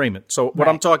after Raymond. So what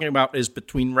I'm talking about is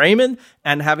between Raymond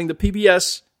and having the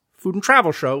PBS Food and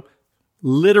Travel Show,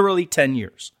 literally 10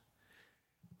 years.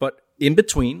 But in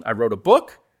between, I wrote a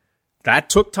book. That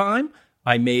took time.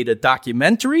 I made a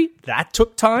documentary. That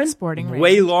took time. Sporting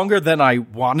way Raymond. longer than I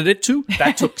wanted it to.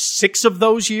 That took 6 of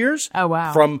those years. Oh,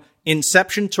 wow. From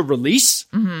inception to release.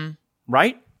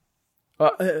 Right?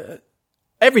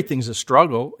 Everything's a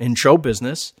struggle in show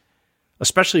business,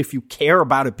 especially if you care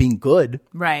about it being good.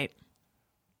 Right.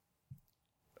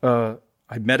 I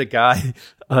met a guy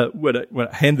when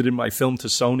I handed in my film to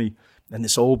Sony, and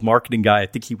this old marketing guy, I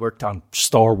think he worked on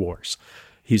Star Wars.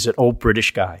 He's an old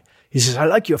British guy. He says, I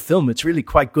like your film. It's really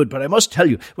quite good. But I must tell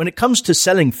you, when it comes to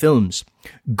selling films,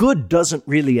 good doesn't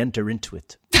really enter into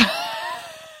it.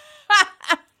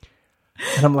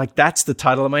 And I'm like, that's the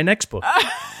title of my next book.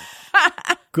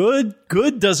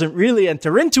 Good doesn't really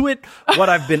enter into it. What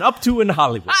I've been up to in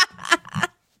Hollywood.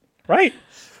 Right?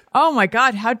 Oh my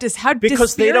God. How Because they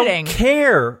dispiriting. don't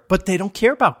care, but they don't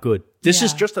care about good. This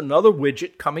is Yeah. just another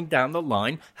widget coming down the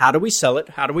line. How do we sell it?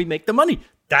 How do we make the money?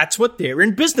 That's what they're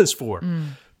in business for.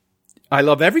 I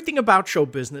love everything about show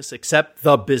business except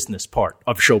the business part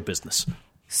of show business.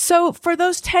 So for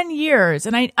those 10 years,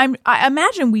 and I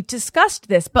imagine we discussed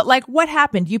this, but like what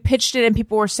happened? You pitched it and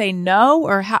people were saying no,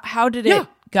 or how did it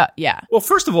go? Yeah. Well,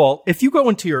 first of all, if you go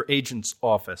into your agent's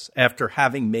office after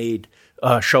having made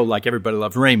a show like Everybody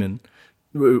Loves Raymond,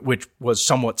 which was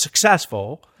somewhat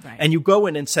successful, Right. and you go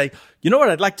in and say, you know what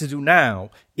I'd like to do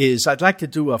now is I'd like to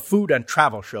do a food and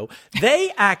travel show.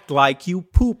 They act like you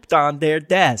pooped on their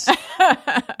desk.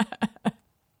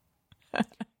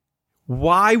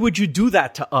 Why would you do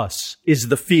that to us is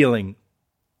the feeling,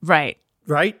 Right.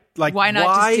 right? Like, Why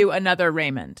not just do another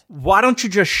Raymond? why don't you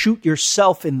just shoot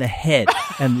yourself in the head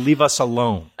and leave us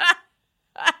alone?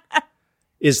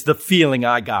 Is the feeling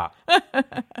I got.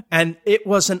 And it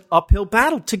was an uphill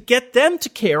battle to get them to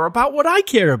care about what I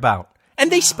care about.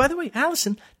 And they, by the way,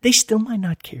 Allison, they still might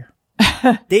not care.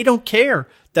 They don't care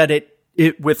that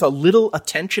it with a little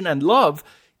attention and love,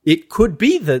 it could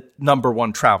be the number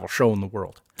one travel show in the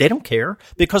world. They don't care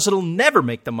because it'll never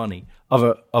make the money of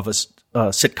a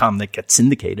sitcom that gets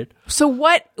syndicated. So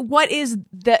what is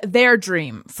their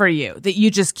dream for you, that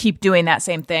you just keep doing that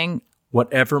same thing?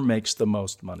 Whatever makes the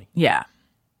most money. Yeah.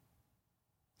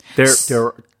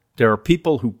 There are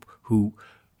people who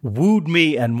wooed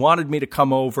me and wanted me to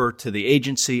come over to the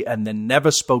agency and then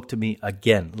never spoke to me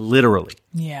again, literally,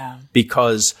 Yeah.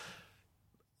 because,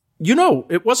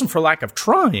 it wasn't for lack of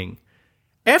trying.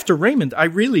 After Raymond, I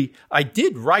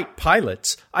did write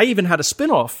pilots. I even had a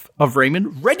spinoff of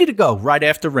Raymond ready to go right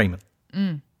after Raymond.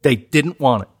 They didn't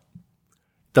want it.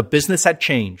 The business had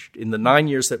changed. In the 9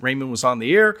 years that Raymond was on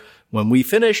the air, when we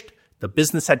finished, the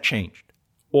business had changed.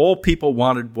 All people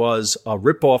wanted was a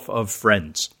ripoff of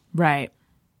Friends, Right.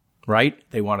 right?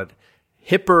 They wanted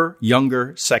hipper,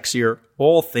 younger, sexier,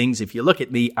 all things. If you look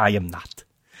at me, I am not.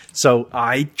 So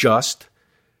I just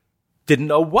didn't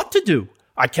know what to do.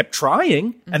 I kept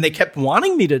trying, and they kept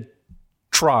wanting me to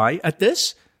try at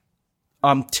this.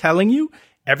 I'm telling you,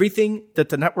 everything that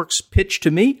the networks pitched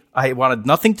to me, I wanted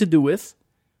nothing to do with,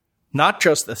 not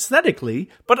just aesthetically,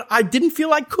 but I didn't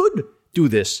feel I could do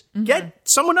this. Get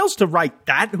someone else to write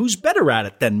that who's better at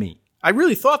it than me. I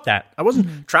really thought that. I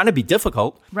wasn't trying to be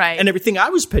difficult. Right. And everything I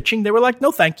was pitching, they were like,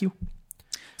 no, thank you.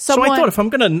 So I thought, if I'm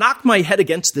going to knock my head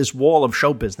against this wall of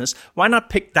show business, why not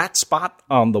pick that spot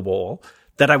on the wall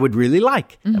that I would really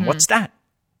like? And what's that?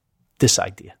 This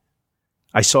idea.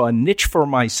 I saw a niche for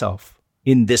myself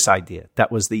in this idea.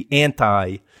 That was the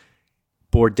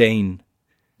anti-Bourdain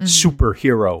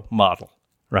superhero model,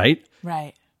 right?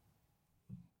 Right.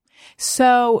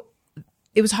 So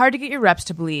it was hard to get your reps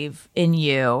to believe in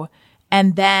you.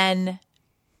 And then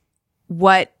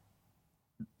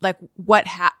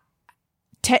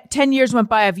 10 years went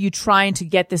by of you trying to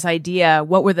get this idea.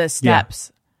 What were the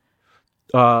steps?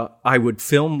 I would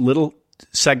film little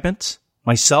segments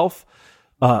myself.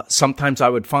 Sometimes I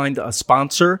would find a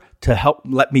sponsor to help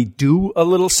let me do a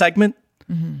little segment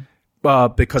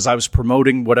because I was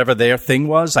promoting whatever their thing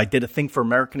was. I did a thing for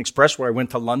American Express where I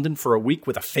went to London for a week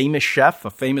with a famous chef, a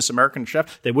famous American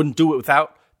chef. They wouldn't do it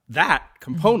without that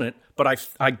component, but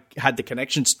I had the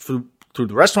connections through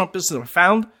the restaurant business I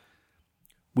found.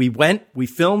 We went, we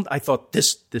filmed. I thought,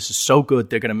 this is so good,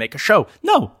 they're going to make a show.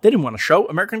 No, they didn't want a show.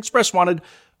 American Express wanted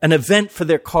an event for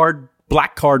their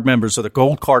black card members or the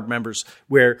gold card members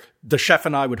where the chef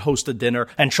and I would host a dinner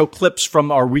and show clips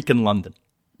from our week in London.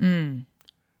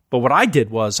 But what I did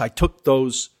was I took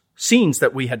those scenes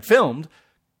that we had filmed,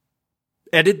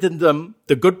 edited them,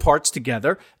 the good parts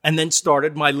together, and then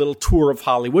started my little tour of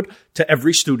Hollywood to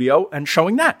every studio and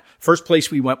showing that. First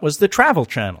place we went was the Travel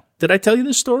Channel. Did I tell you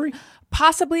this story?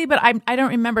 Possibly, but I don't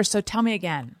remember. So tell me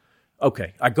again.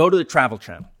 Okay, I go to the Travel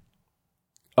Channel.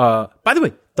 By the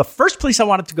way, the first place I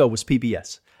wanted to go was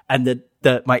PBS. And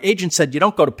my agent said, you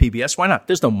don't go to PBS. Why not?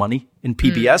 There's no money in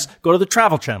PBS. Go to the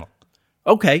Travel Channel.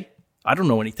 Okay, I don't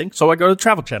know anything, so I go to the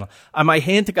Travel Channel. On my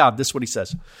hand to God, this is what he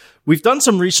says. We've done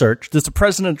some research. This is the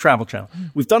president of the Travel Channel.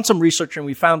 We've done some research, and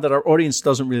we found that our audience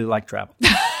doesn't really like travel.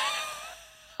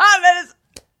 That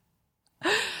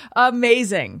is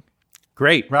amazing.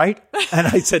 Great, right? And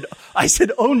I said,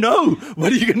 oh no,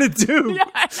 what are you going to do?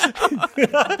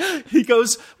 Yeah, He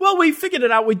goes, well, we figured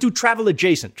it out. We do travel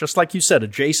adjacent, just like you said,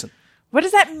 adjacent. What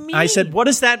does that mean? I said, what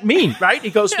does that mean? Right? He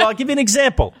goes, well, I'll give you an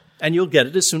example, and you'll get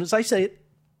it as soon as I say it.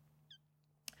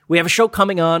 We have a show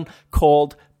coming on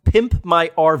called Pimp My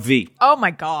RV. Oh,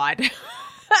 my God.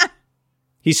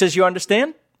 He says, you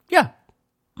understand? Yeah.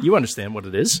 You understand what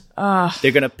it is.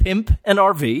 They're going to pimp an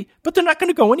RV, but they're not going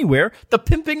to go anywhere. The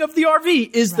pimping of the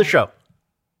RV is the show.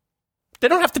 They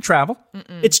don't have to travel.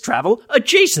 It's travel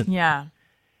adjacent. Yeah.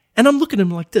 And I'm looking at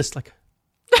him like this, like,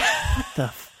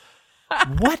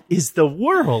 what is the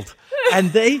world?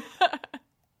 And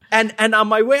and on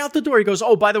my way out the door, he goes,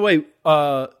 oh, by the way,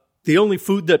 the only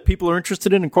food that people are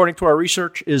interested in, according to our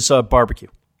research, is barbecue.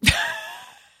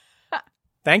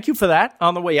 Thank you for that.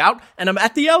 On the way out, and I'm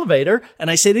at the elevator, and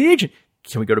I say to the agent,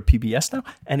 can we go to PBS now?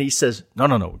 And he says, no,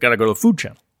 we got to go to the Food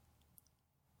Channel.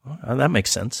 Well, that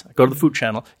makes sense. I go to the Food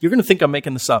Channel. You're going to think I'm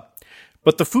making this up.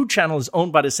 But the Food Channel is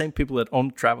owned by the same people that own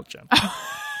the Travel Channel.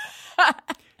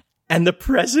 And the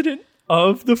president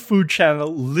of the Food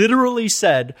Channel literally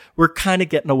said, we're kind of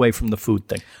getting away from the food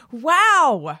thing.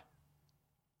 Wow.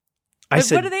 I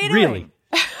said, what are they doing? Really?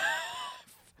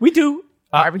 We do.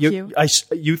 Barbecue.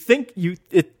 You think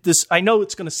this? I know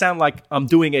it's going to sound like I'm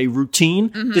doing a routine.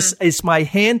 Mm-hmm. This is my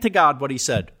hand to God. What he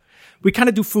said. We kind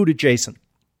of do food adjacent.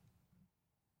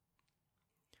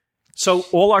 So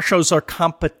all our shows are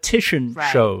competition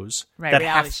shows that reality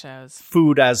have shows.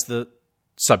 Food as the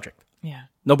subject. Yeah.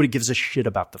 Nobody gives a shit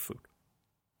about the food.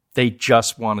 They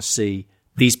just want to see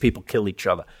these people kill each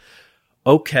other.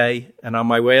 Okay. And on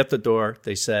my way out the door,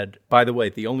 they said, by the way,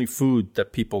 the only food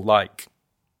that people like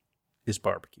is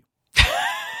barbecue.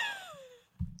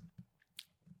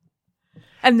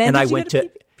 And then I did you went go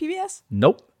to PBS?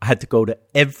 Nope. I had to go to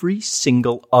every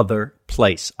single other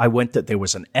place. I went to, there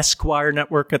was an Esquire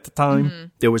network at the time. Mm-hmm.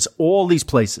 There was all these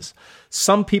places.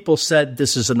 Some people said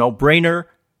this is a no-brainer.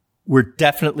 We're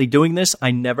definitely doing this.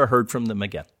 I never heard from them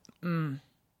again.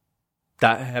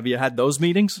 Have you had those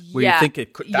meetings where you think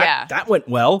it could, that went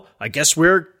well? I guess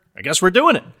we're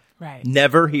doing it. Right.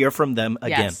 Never hear from them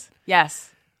again. Yes.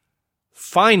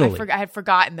 Finally. I had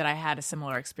forgotten that I had a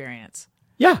similar experience.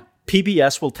 Yeah.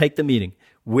 PBS will take the meeting.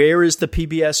 Where is the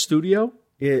PBS studio?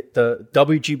 The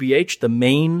WGBH, the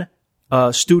main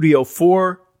studio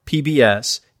for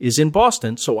PBS, is in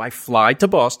Boston. So I fly to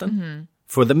Boston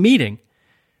for the meeting.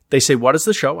 They say, what is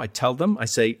the show? I tell them, I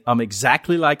say, I'm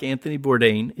exactly like Anthony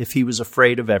Bourdain if he was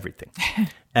afraid of everything.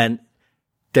 And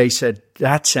they said,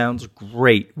 that sounds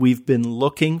great. We've been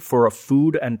looking for a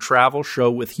food and travel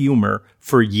show with humor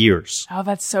for years. Oh,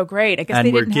 that's so great. I guess And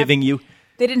they we're giving you...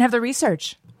 They didn't have the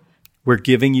research. We're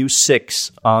giving you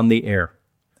 6 on the air.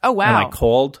 Oh, wow. And I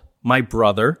called my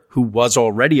brother, who was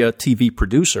already a TV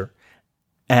producer,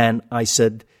 and I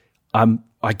said,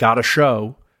 I got a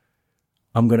show.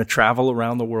 I'm going to travel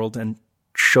around the world and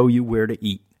show you where to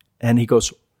eat. And he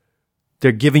goes,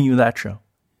 they're giving you that show.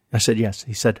 I said, yes.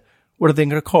 He said, what are they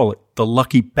going to call it? The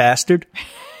Lucky Bastard?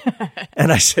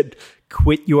 And I said,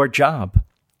 quit your job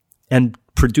and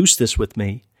produce this with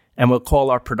me, and we'll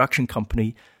call our production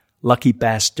company Lucky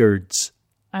Bastards.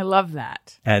 I love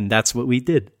that. And that's what we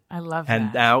did. I love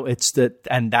and that. Now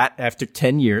that after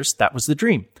 10 years, that was the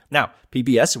dream. Now,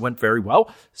 PBS, it went very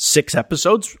well. 6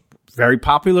 episodes, very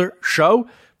popular show.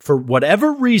 For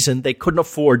whatever reason, they couldn't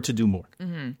afford to do more.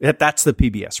 That's the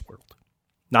PBS world.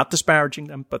 Not disparaging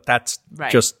them, but that's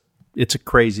just, it's a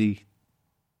crazy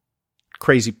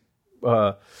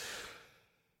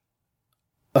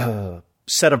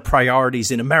set of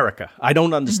priorities in America. I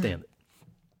don't understand it.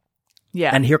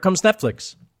 Yeah. And here comes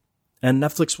Netflix. And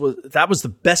Netflix was the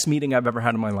best meeting I've ever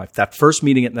had in my life. That first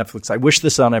meeting at Netflix. I wish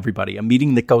this on everybody. A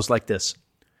meeting that goes like this.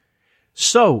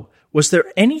 So, was there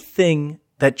anything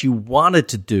that you wanted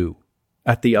to do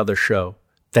at the other show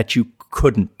that you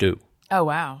couldn't do? Oh,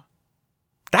 wow.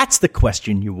 That's the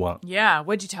question you want. Yeah.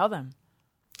 What'd you tell them?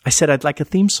 I said, I'd like a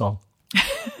theme song.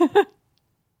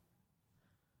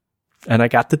 And I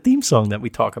got the theme song that we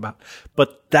talk about.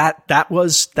 But that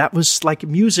was like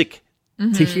music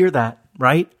to hear that,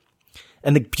 right?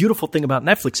 And the beautiful thing about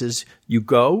Netflix is you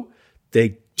go,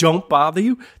 they don't bother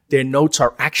you. Their notes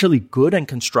are actually good and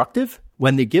constructive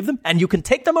when they give them, and you can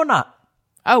take them or not.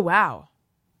 Oh, wow.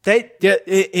 They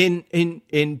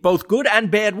in both good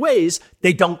and bad ways,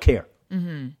 they don't care.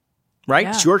 Right? Yeah.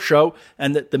 It's your show.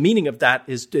 And the meaning of that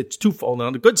is it's twofold.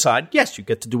 On the good side, yes, you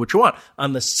get to do what you want.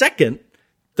 On the second,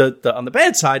 on the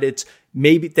bad side, it's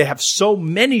maybe they have so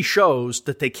many shows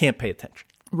that they can't pay attention.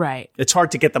 Right. It's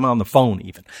hard to get them on the phone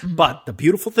even. But the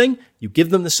beautiful thing, you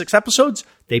give them the 6 episodes,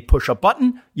 they push a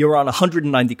button, you're on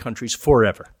 190 countries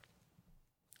forever.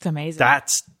 It's amazing.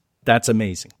 That's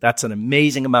amazing. That's an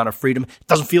amazing amount of freedom. It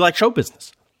doesn't feel like show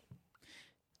business.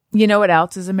 You know what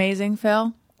else is amazing,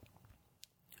 Phil?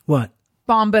 What?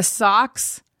 Bombas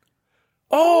socks.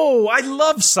 Oh, I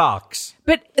love socks.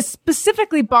 But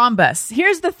specifically Bombas.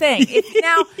 Here's the thing.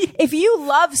 If you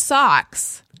love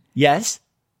socks, Yes.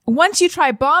 once you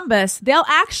try Bombas, they'll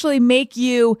actually make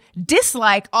you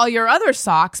dislike all your other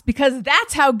socks because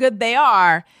that's how good they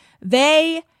are.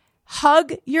 They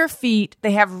hug your feet.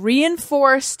 They have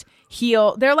reinforced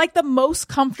heel. They're like the most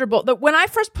comfortable. When I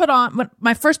first put on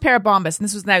my first pair of Bombas, and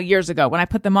this was now years ago, when I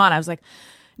put them on, I was like,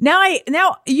 now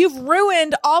you've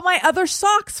ruined all my other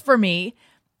socks for me.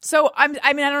 So I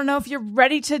don't know if you're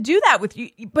ready to do that with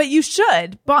you, but you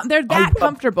should. They're that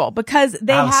comfortable because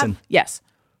they Allison, have, yes.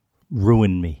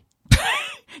 Ruin me.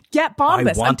 Get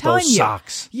Bombas. I want I'm telling those you.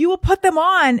 socks. You will put them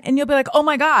on and you'll be like, oh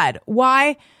my God,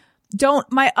 why don't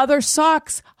my other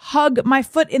socks hug my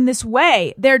foot in this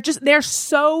way? They're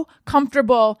so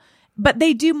comfortable, but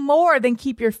they do more than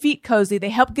keep your feet cozy. They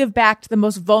help give back to the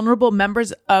most vulnerable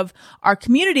members of our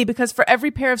community because for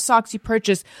every pair of socks you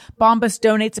purchase, Bombas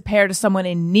donates a pair to someone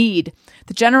in need.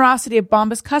 The generosity of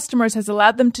Bombas customers has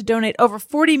allowed them to donate over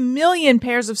 40 million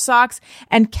pairs of socks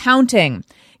and counting.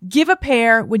 Give a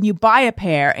pair when you buy a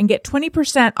pair and get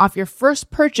 20% off your first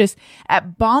purchase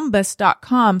at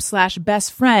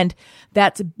bombas.com/bestfriend.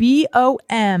 That's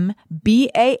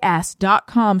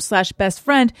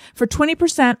BOMBAS.com/bestfriend for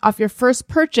 20% off your first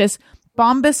purchase.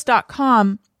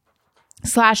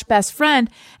 Bombas.com/bestfriend.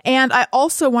 And I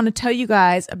also want to tell you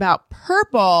guys about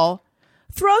Purple.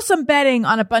 Throw some bedding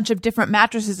on a bunch of different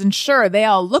mattresses and sure, they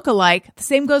all look alike. The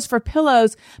same goes for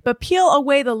pillows, but peel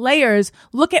away the layers,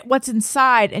 look at what's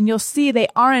inside, and you'll see they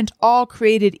aren't all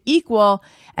created equal.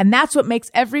 And that's what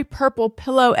makes every Purple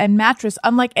pillow and mattress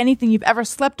unlike anything you've ever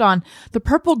slept on. The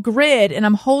Purple Grid, and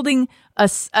I'm holding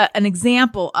an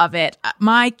example of it.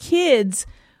 My kids,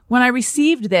 when I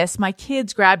received this, my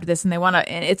kids grabbed this and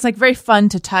it's like very fun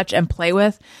to touch and play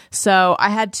with. So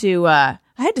I had to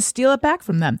steal it back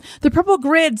from them. The Purple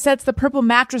Grid sets the Purple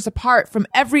mattress apart from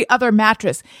every other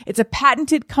mattress. It's a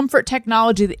patented comfort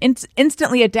technology that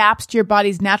instantly adapts to your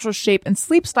body's natural shape and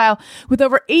sleep style with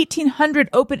over 1,800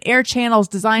 open air channels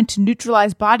designed to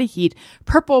neutralize body heat.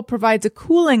 Purple provides a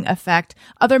cooling effect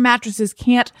other mattresses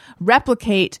can't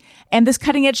replicate. And this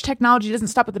cutting edge technology doesn't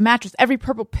stop with the mattress. Every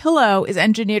Purple pillow is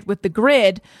engineered with the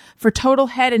Grid for total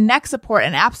head and neck support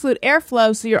and absolute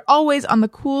airflow, so you're always on the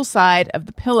cool side of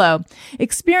the pillow.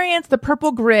 Experience the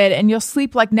Purple Grid and you'll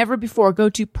sleep like never before. Go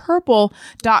to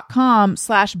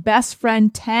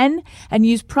purple.com/bestfriend10 and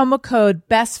use promo code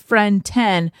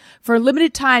bestfriend10. For a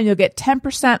limited time, you'll get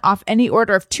 10% off any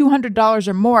order of $200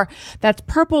 or more. That's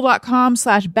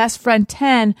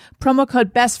purple.com/bestfriend10, promo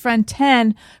code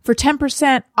bestfriend10 for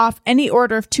 10% off any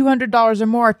order of $200 or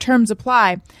more. Terms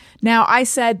apply. Now, I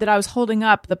said that I was holding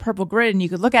up the Purple Grid and you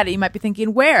could look at it. You might be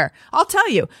thinking, where? I'll tell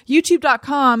you.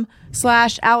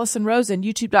 YouTube.com/Allison Rosen.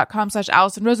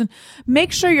 YouTube.com/Allison Rosen.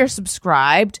 Make sure you're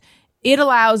subscribed.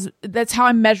 That's how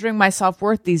I'm measuring my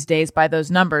self-worth these days, by those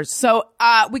numbers. So,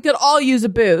 we could all use a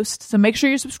boost. So make sure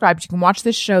you're subscribed. You can watch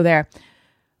this show there.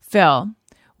 Phil,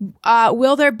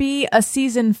 will there be a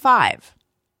season 5?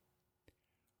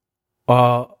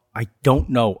 I don't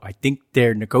know. I think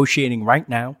they're negotiating right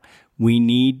now. We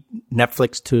need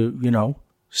Netflix to,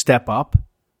 step up.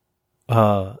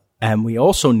 And we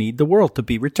also need the world to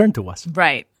be returned to us.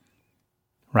 Right.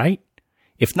 Right?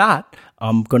 If not,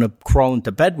 I'm going to crawl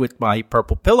into bed with my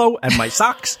purple pillow and my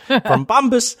socks from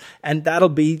Bombas, and that'll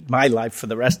be my life for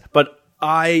the rest. But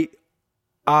I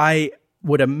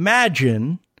would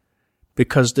imagine,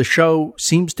 because the show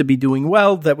seems to be doing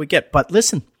well, that we get. But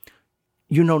listen,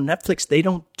 Netflix, they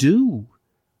don't do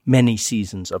many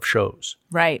seasons of shows.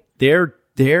 Right.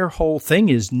 Their whole thing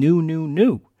is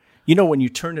new. When you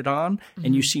turn it on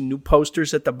and you see new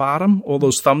posters at the bottom, all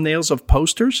those thumbnails of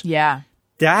posters. Yeah.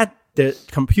 That the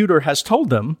computer has told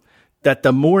them that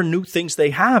the more new things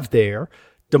they have there,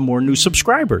 the more new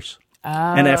subscribers. Oh.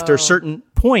 And after a certain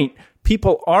point,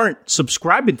 people aren't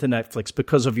subscribing to Netflix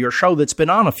because of your show that's been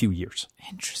on a few years.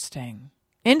 Interesting.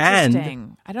 And I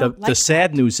don't the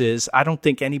sad news is I don't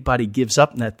think anybody gives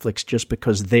up Netflix just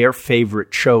because their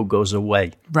favorite show goes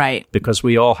away. Right. Because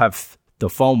we all have the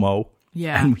FOMO.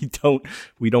 Yeah. And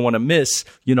we don't want to miss,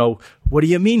 what do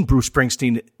you mean Bruce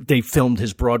Springsteen, they filmed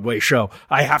his Broadway show?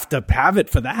 I have to have it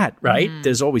for that, right?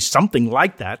 There's always something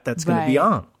like that's going to be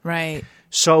on. Right.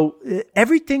 So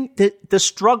everything, the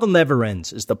struggle never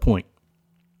ends is the point.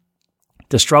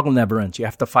 The struggle never ends. You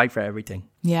have to fight for everything.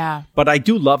 Yeah. But I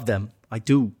do love them. I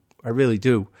do. I really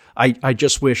do. I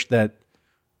just wish that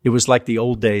it was like the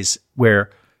old days where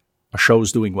a show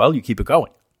is doing well, you keep it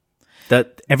going.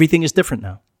 That everything is different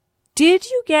now. Did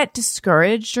you get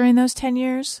discouraged during those 10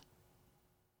 years?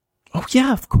 Oh,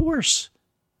 yeah, of course.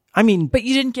 I mean, But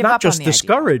you didn't give not up just on the idea.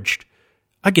 discouraged.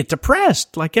 I get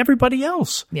depressed like everybody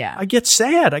else. Yeah. I get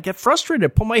sad. I get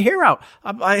frustrated. Pull my hair out.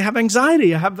 I have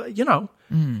anxiety. I have,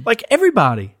 like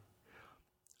everybody.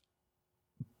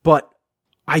 But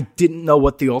I didn't know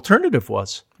what the alternative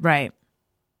was. Right.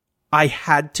 I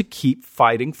had to keep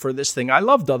fighting for this thing I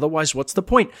loved. Otherwise, what's the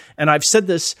point? And I've said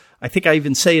this, I think I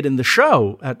even say it in the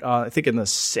show. I think in the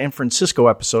San Francisco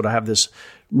episode, I have this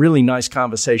really nice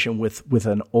conversation with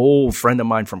an old friend of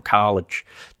mine from college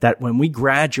that when we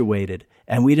graduated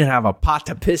and we didn't have a pot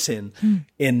to piss in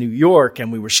New York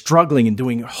and we were struggling and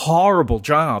doing horrible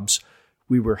jobs,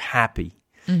 we were happy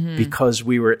because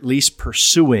we were at least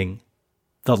pursuing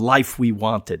the life we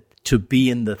wanted, to be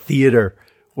in the theater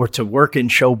or to work in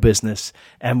show business,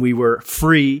 and we were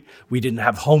free. We didn't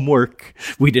have homework.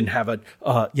 We didn't have a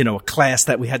class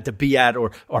that we had to be at,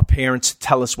 or our parents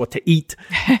tell us what to eat.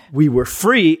 We were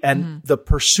free, and the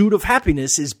pursuit of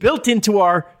happiness is built into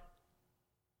our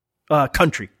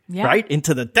country, right?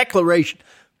 Into the Declaration.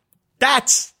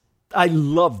 I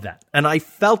love that. And I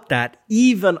felt that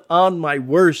even on my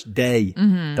worst day,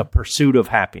 the pursuit of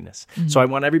happiness. So I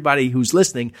want everybody who's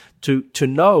listening to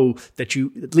know that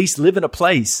you at least live in a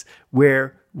place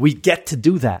where we get to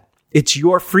do that. It's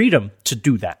your freedom to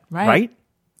do that. Right?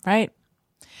 Right.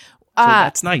 So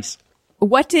that's nice.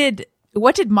 What did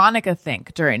Monica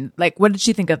think what did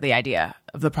she think of the idea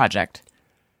of the project?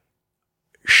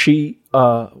 She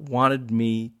wanted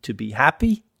me to be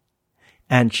happy.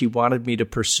 And she wanted me to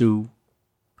pursue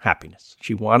happiness.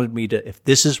 She wanted me to, if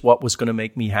this is what was going to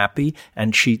make me happy,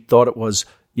 and she thought it was,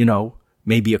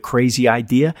 maybe a crazy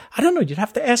idea. I don't know. You'd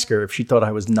have to ask her if she thought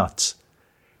I was nuts.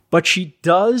 But she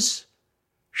has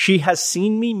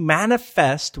seen me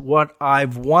manifest what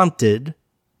I've wanted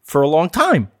for a long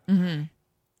time.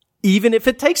 Even if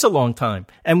it takes a long time.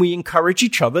 And we encourage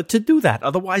each other to do that.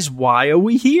 Otherwise, why are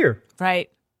we here? Right.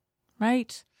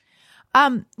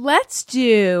 Let's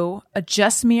do a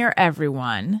Just Me or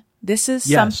Everyone. This is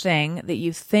something that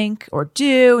you think or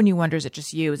do, and you wonder, is it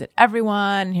just you? Is it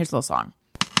everyone? And here's a little song.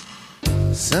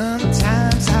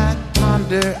 Sometimes I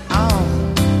ponder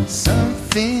on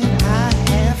something I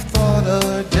have thought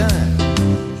or done.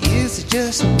 Is it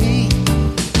just me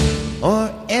or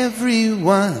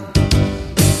everyone?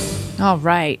 All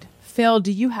right. Phil,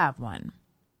 do you have one?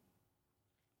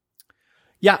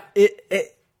 Yeah,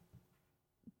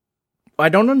 I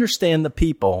don't understand the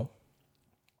people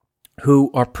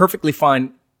who are perfectly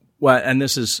fine, and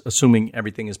this is assuming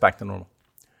everything is back to normal,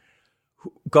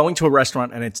 going to a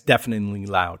restaurant and it's deafeningly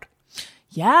loud.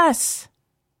 Yes.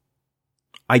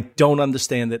 I don't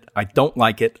understand it. I don't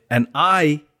like it. And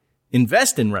I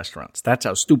invest in restaurants. That's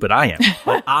how stupid I am.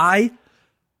 But I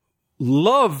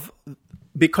love,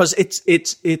 because it's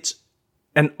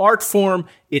an art form,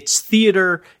 it's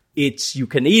theater, you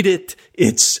can eat it.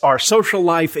 It's our social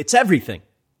life. It's everything.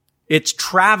 It's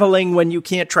traveling when you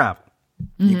can't travel.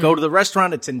 You go to the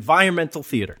restaurant. It's environmental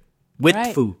theater with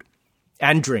food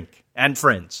and drink and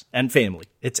friends and family.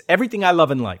 It's everything I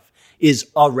love in life is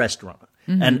a restaurant.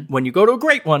 And when you go to a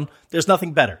great one, there's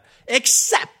nothing better,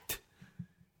 except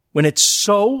when it's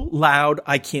so loud,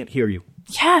 I can't hear you.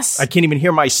 Yes. I can't even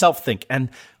hear myself think. And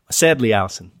sadly,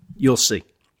 Allison, you'll see,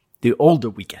 the older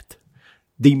we get,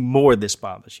 the more this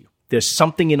bothers you. There's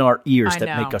something in our ears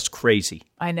that make us crazy.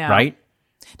 I know. Right?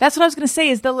 That's what I was going to say.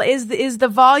 Is the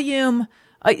volume,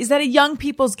 is that a young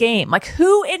people's game? Like,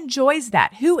 who enjoys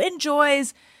that? Who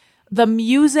enjoys the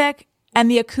music and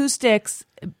the acoustics?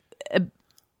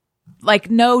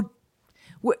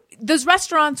 Those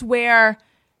restaurants where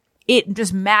it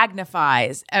just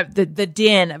magnifies the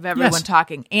din of everyone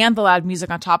talking and the loud music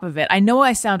on top of it. I know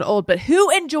I sound old, but who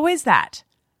enjoys that?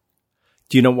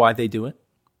 Do you know why they do it?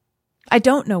 I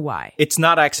don't know why. It's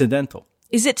not accidental.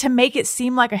 Is it to make it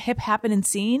seem like a hip happening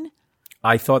scene?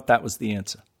 I thought that was the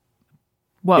answer.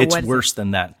 What? It's worse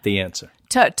than that, the answer.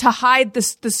 To hide the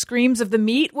screams of the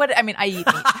meat? I eat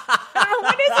meat.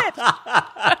 What is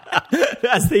it?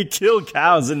 As they kill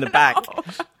cows in the back.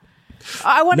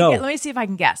 I want to get, let me see if I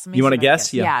can guess. You want to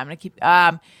guess? Yeah, I'm going to keep,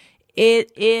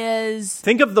 it is.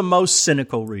 Think of the most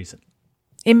cynical reason.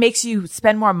 It makes you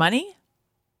spend more money?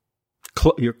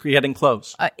 You're getting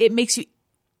close. It makes you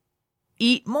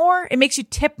eat more. It makes you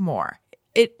tip more.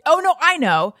 I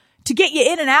know. To get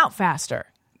you in and out faster.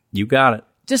 You got it.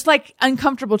 Just like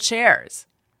uncomfortable chairs.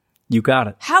 You got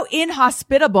it. How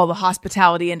inhospitable the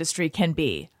hospitality industry can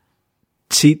be.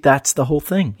 See, that's the whole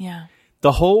thing. Yeah.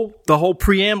 The whole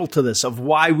preamble to this of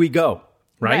why we go,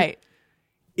 right?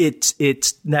 It's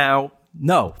now,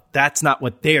 no, that's not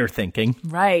what they're thinking.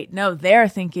 Right. No, they're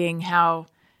thinking how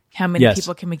How many Yes.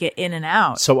 people can we get in and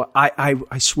out? So I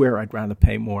swear I'd rather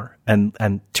pay more and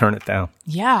turn it down.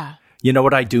 Yeah. You know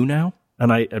what I do now?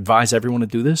 And I advise everyone to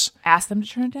do this. Ask them to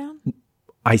turn it down?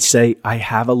 I say, I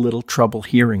have a little trouble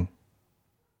hearing.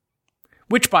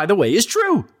 Which, by the way, is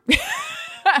true.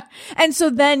 And so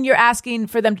then you're asking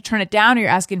for them to turn it down, or you're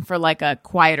asking for like a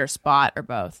quieter spot, or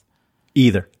both?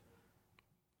 Either.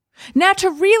 Now, to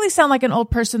really sound like an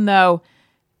old person, though,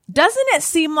 doesn't it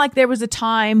seem like there was a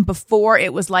time before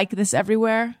it was like this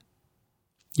everywhere?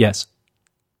 Yes.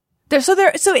 So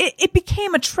it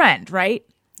became a trend, right?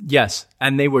 Yes.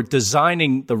 And they were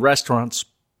designing the restaurants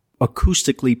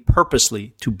acoustically,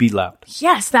 purposely to be loud.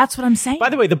 Yes, that's what I'm saying. By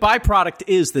the way, the byproduct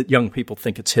is that young people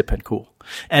think it's hip and cool.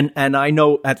 And I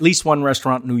know at least one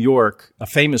restaurant in New York, a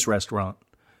famous restaurant,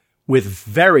 with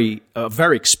very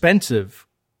expensive,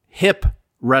 hip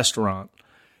restaurant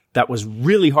that was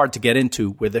really hard to get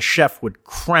into, where the chef would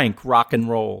crank rock and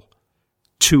roll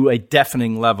to a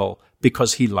deafening level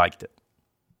because he liked it.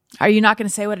 Are you not going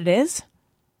to say what it is?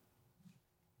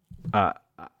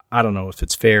 I don't know if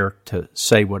it's fair to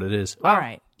say what it is. All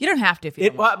right. You don't have to if you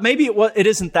don't want. Maybe it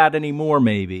isn't that anymore,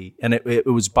 maybe. And it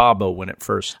was Bobo when it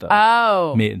first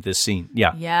made this scene.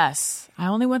 Yeah. Yes. I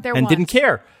only went there And once. didn't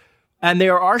care. And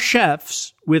there are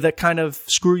chefs with a kind of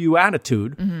screw you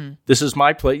attitude. Mm-hmm. This is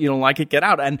my plate. You don't like it, get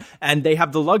out. And they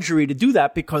have the luxury to do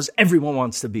that because everyone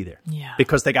wants to be there. Yeah.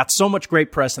 Because they got so much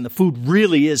great press and the food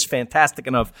really is fantastic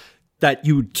enough that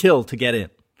you would kill to get in.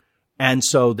 And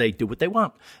so they do what they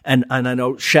want. And I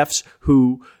know chefs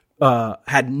who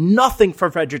had nothing for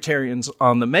vegetarians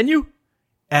on the menu,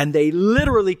 and they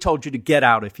literally told you to get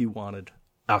out if you wanted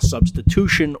a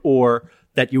substitution or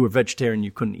that you were vegetarian, you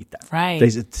couldn't eat that. Right. They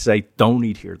say, don't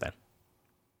eat here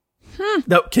then.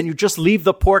 Now, can you just leave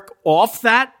the pork off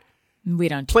that We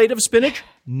don't. plate of spinach?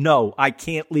 No, I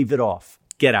can't leave it off.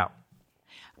 Get out.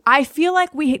 I feel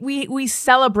like we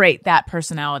celebrate that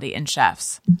personality in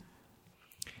chefs.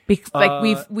 Like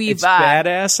we've It's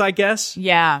badass, I guess.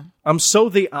 Yeah. I'm so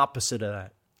the opposite of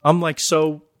that. I'm like,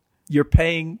 so you're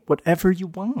paying whatever you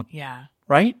want, Yeah.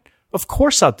 right? Of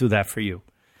course I'll do that for you.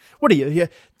 What are you?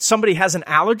 Somebody has an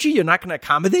allergy, you're not going to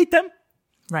accommodate them?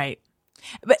 Right.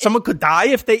 But Someone could die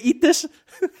if they eat this?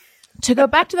 to go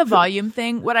back to the volume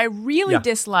thing, what I really Yeah.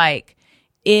 dislike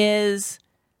is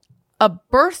a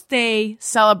birthday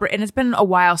celebration. And it's been a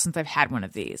while since I've had one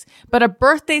of these, but a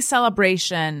birthday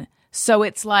celebration. So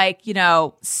it's like,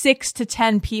 6 to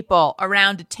 10 people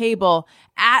around a table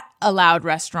at a loud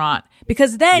restaurant,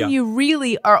 because then Yeah. you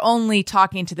really are only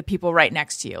talking to the people right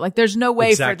next to you. Like there's no way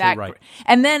for Exactly that. right.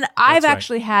 And then I've right.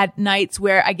 actually had nights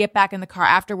where I get back in the car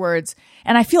afterwards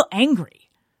and I feel angry.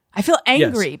 I feel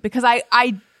angry because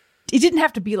it didn't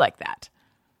have to be like that.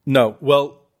 No.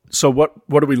 Well, so what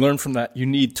do we learn from that? You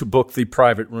need to book the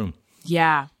private room.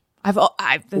 Yeah.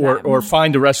 Or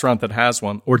find a restaurant that has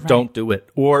one, or don't do it.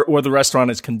 Or the restaurant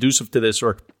is conducive to this,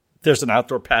 or there's an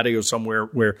outdoor patio somewhere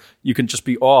where you can just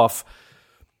be off.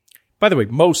 By the way,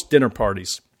 most dinner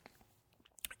parties,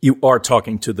 you are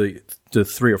talking to the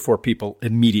 3 or 4 people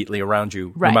immediately around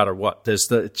you, Right. no matter what. It's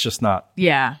just not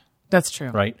Yeah, that's true.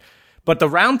 right. But the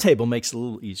round table makes it a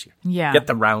little easier. Yeah. Get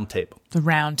the round table. The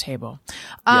round table.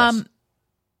 Yes.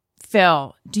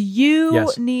 Phil, do you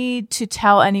Yes. need to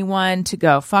tell anyone to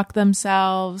go fuck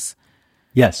themselves?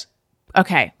 Yes.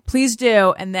 Okay, please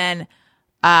do. And then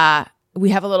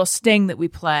we have a little sting that we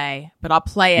play, but I'll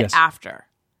play it Yes. after.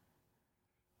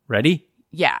 Ready?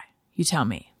 Yeah, you tell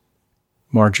me.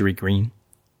 Marjorie Green.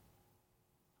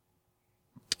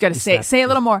 Got to say a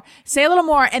little more. Say a little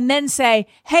more, and then say,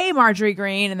 "Hey, Marjorie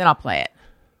Green," and then I'll play it.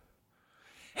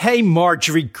 Hey,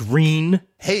 Marjorie Green.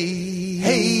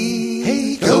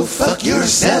 Hey, go fuck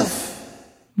yourself.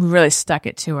 We really stuck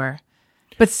it to her.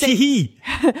 But say, Tee.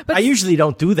 I usually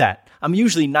don't do that. I'm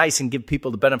usually nice and give people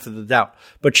the benefit of the doubt.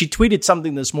 But she tweeted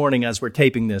something this morning as we're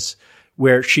taping this,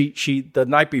 where she the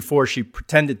night before she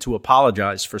pretended to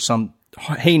apologize for some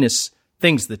heinous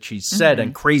things that she said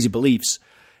and crazy beliefs,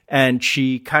 and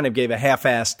she kind of gave a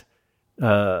half-assed.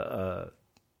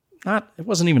 It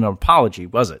wasn't even an apology,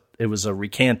 was it? It was a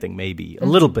recanting, maybe a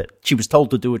little bit. She was told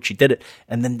to do it, she did it,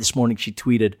 and then this morning she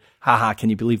tweeted, "Haha, can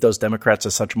you believe those Democrats are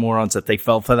such morons that they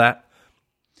fell for that?"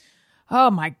 oh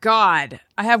my God,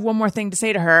 I have one more thing to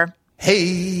say to her.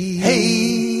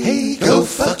 Hey, go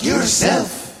fuck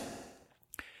yourself.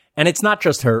 And it's not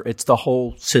just her, it's the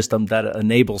whole system that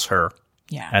enables her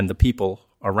Yeah. and the people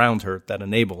around her that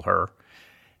enable her.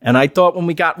 And I thought when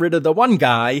we got rid of the one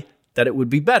guy that it would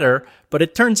be better, but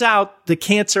it turns out the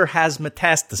cancer has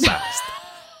metastasized.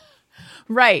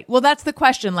 Right. Well, that's the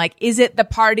question. Like, is it the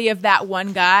party of that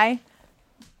one guy?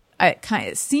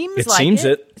 It seems It like seems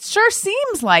it. It sure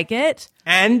seems like it.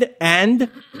 And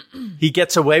he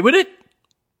gets away with it?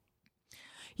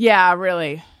 Yeah,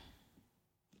 really.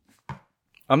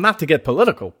 I'm not to get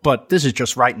political, but this is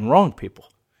just right and wrong, people.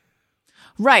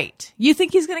 Right. You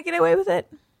think he's going to get away with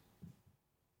it?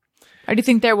 Or do you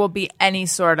think there will be any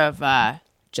sort of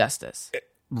justice?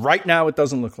 Right now, it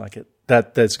doesn't look like it,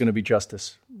 that there's going to be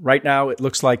justice. Right now, it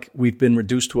looks like we've been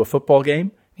reduced to a football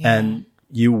game, and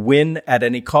you win at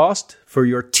any cost for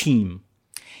your team.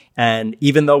 And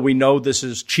even though we know this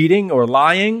is cheating or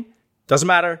lying, doesn't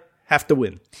matter, have to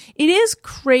win. It is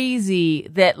crazy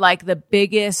that like the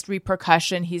biggest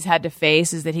repercussion he's had to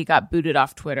face is that he got booted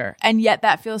off Twitter. And yet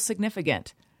that feels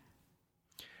significant.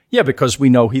 Yeah, because we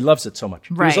know he loves it so much.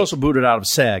 Right. He was also booted out of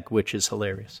SAG, which is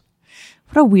hilarious.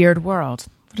 What a weird world.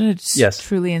 What a Yes.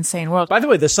 truly insane world. By the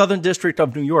way, the Southern District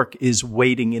of New York is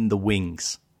waiting in the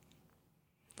wings.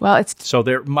 Well, it's So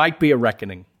there might be a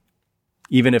reckoning,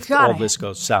 even if God, all this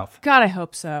goes south. God, I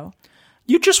hope so.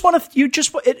 It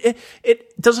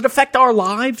does it affect our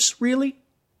lives, really?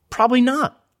 Probably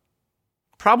not.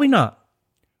 Probably not.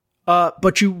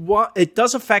 But it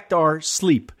does affect our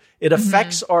sleep. It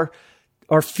affects our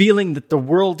feeling that the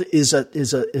world is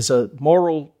a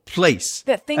moral place.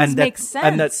 That things make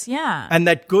sense, yeah. And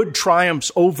that good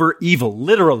triumphs over evil.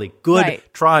 Literally, good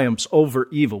Right. triumphs over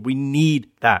evil. We need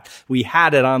that. We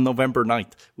had it on November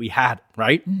 9th. We had it,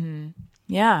 right?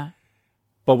 Yeah.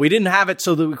 But we didn't have it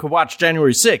so that we could watch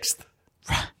January 6th.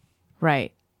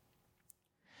 Right.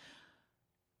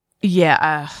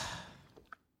 Yeah.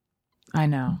 I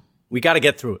know. We got to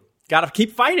get through it. Got to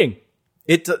keep fighting.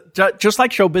 It just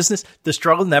like show business, the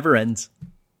struggle never ends.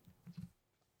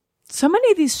 So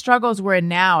many of these struggles we're in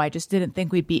now, I just didn't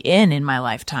think we'd be in my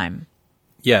lifetime.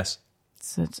 Yes.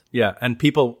 So it's, Yeah, and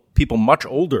people much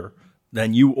older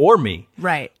than you or me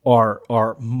right.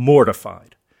 are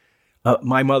mortified.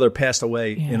 My mother passed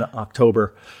away in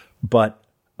October, but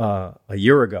a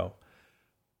year ago.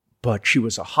 But she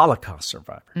was a Holocaust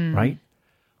survivor, right?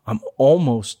 I'm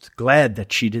almost glad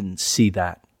that she didn't see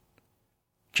that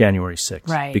January 6th,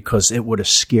 Right. because it would have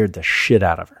scared the shit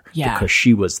out of her. Yeah. Because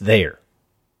she was there,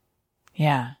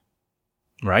 Yeah.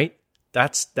 right?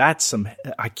 That's some.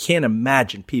 I can't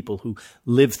imagine people who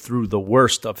live through the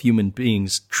worst of human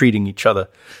beings treating each other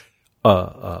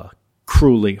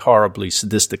cruelly, horribly,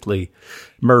 sadistically,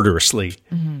 murderously.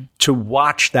 To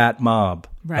watch that mob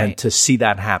and Right. to see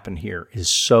that happen here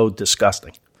is so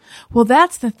disgusting. Well,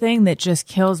 that's the thing that just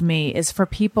kills me is for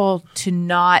people to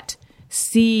not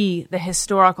see the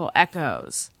historical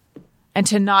echoes and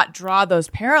to not draw those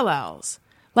parallels.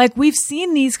 Like we've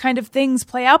seen these kind of things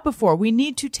play out before. We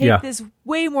need to take Yeah. this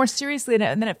way more seriously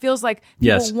and then it feels like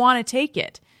people Yes. want to take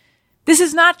it. This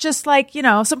is not just like,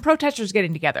 some protesters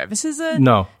getting together. This is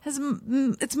No.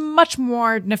 it's much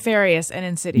more nefarious and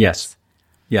insidious.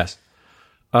 Yes.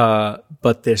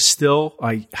 But there's still,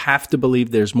 I have to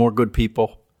believe there's more good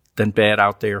people than bad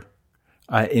out there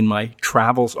in my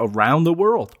travels around the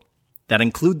world that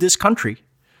include this country.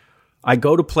 I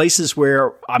go to places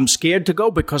where I'm scared to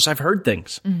go because I've heard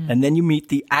things. And then you meet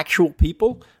the actual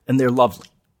people and they're lovely.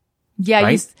 Yeah,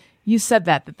 Right? you said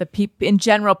that the in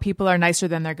general, people are nicer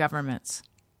than their governments.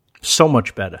 So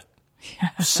much better.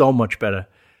 So much better.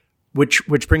 Which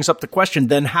brings up the question,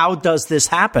 then how does this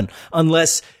happen?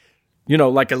 Unless,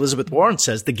 like Elizabeth Warren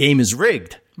says, the game is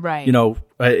rigged. Right.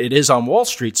 It is on Wall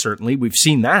Street, certainly. We've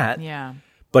seen that. Yeah.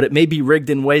 But it may be rigged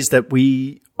in ways that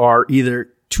we are either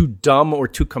too dumb or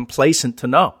too complacent to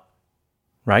know.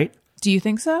 Right? Do you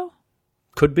think so?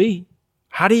 Could be.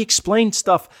 How do you explain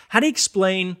stuff? How do you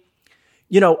explain,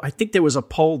 I think there was a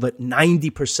poll that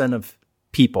 90% of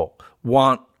people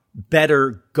want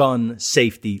better gun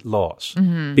safety laws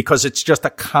because it's just a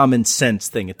common sense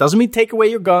thing. It doesn't mean take away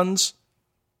your guns.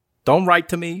 Don't write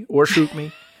to me or shoot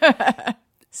me.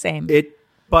 Same.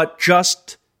 But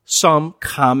just some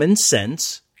common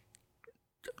sense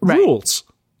Right. rules.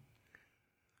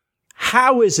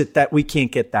 How is it that we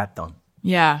can't get that done?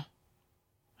 Yeah.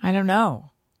 I don't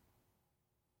know.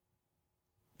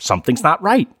 Something's not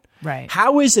right. Right.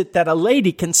 How is it that a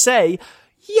lady can say,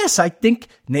 yes, I think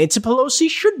Nancy Pelosi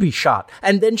should be shot,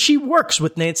 and then she works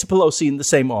with Nancy Pelosi in the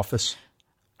same office?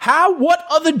 What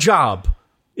other job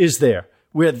is there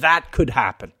where that could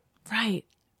happen? Right.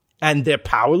 And they're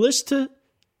powerless to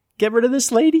get rid of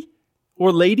this lady?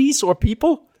 Or ladies or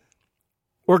people?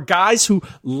 Or guys who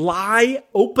lie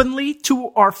openly to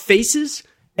our faces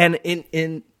and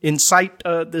incite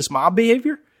this mob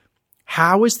behavior?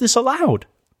 How is this allowed?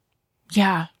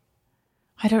 Yeah.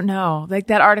 I don't know. Like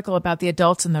that article about the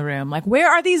adults in the room. Like, where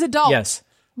are these adults? Yes.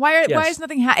 Why Yes. is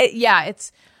nothing?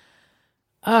 It's.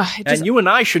 And you and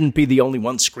I shouldn't be the only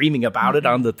ones screaming about it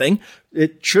on the thing.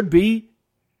 It should be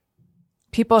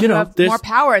people who have more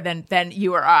power than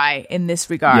you or I in this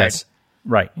regard. Yes,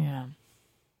 right. Yeah.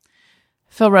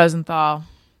 Phil Rosenthal.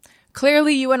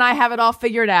 Clearly, you and I have it all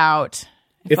figured out.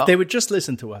 If they would just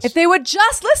listen to us. If they would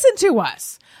just listen to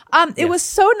us. It was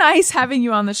so nice having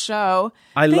you on the show.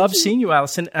 I love seeing you,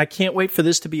 Allison. I can't wait for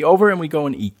this to be over and we go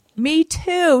and eat. Me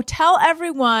too. Tell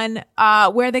everyone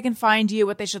where they can find you,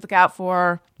 what they should look out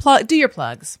for. Do your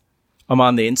plugs. I'm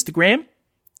on the Instagram,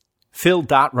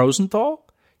 phil.rosenthal.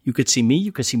 You could see me.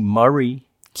 You could see Murray,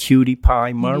 Cutie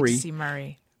Pie Murray. You need to see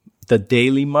Murray. The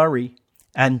Daily Murray.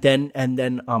 And then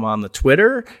I'm on the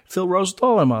Twitter, Phil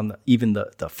Rosenthal. I'm on even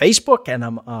the Facebook, and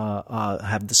I'm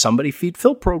have the Somebody Feed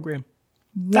Phil program.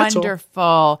 That's Wonderful.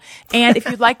 all. And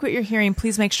if you like what you're hearing,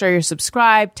 please make sure you're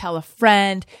subscribed, tell a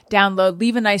friend, download,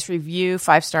 leave a nice review.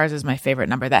 5 stars is my favorite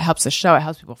number. That helps the show. It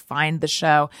helps people find the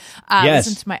show. Yes.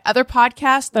 Listen to my other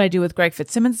podcast that I do with Greg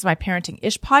Fitzsimmons. It's my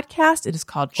Parenting-ish podcast. It is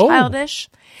called Childish.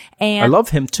 And I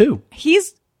love him too.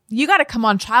 you got to come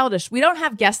on Childish. We don't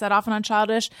have guests that often on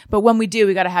Childish, but when we do,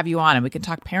 we got to have you on and we can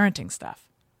talk parenting stuff.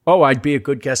 Oh, I'd be a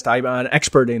good guest. I'm an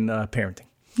expert in parenting.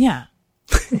 Yeah.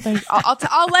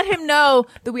 I'll let him know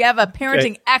that we have a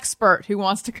parenting expert who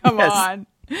wants to come on.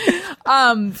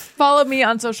 Follow me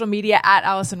on social media at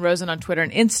Allison Rosen on Twitter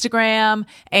and Instagram.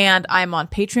 And I'm on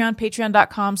Patreon,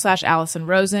 patreon.com/Allison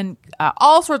Rosen.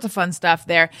 All sorts of fun stuff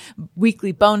there.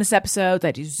 Weekly bonus episodes.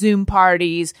 I do Zoom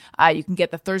parties. You can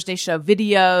get the Thursday show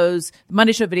videos,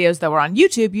 Monday show videos that were on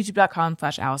YouTube,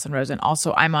 youtube.com/Allison Rosen.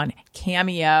 Also, I'm on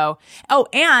Cameo. Oh,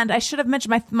 and I should have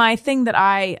mentioned my thing that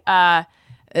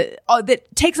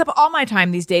that takes up all my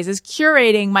time these days is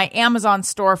curating my Amazon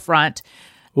storefront.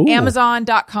 Ooh.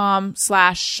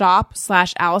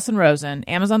 Amazon.com/shop/Allison Rosen.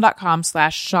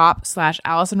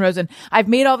 Amazon.com/shop/Allison Rosen. I've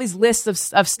made all these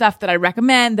lists of stuff that I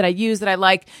recommend, that I use, that I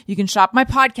like. You can shop my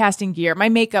podcasting gear, my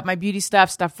makeup, my beauty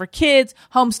stuff for kids,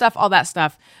 home stuff, all that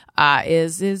stuff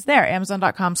is there.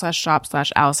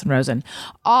 Amazon.com/shop/Allison Rosen.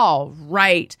 All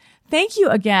right. Thank you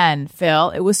again,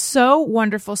 Phil. It was so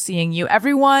wonderful seeing you.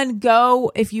 Everyone,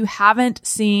 go, if you haven't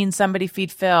seen Somebody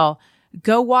Feed Phil,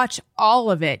 go watch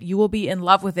all of it. You will be in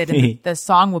love with it, and the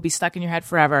song will be stuck in your head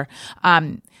forever.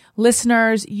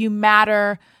 Listeners, you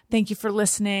matter. Thank you for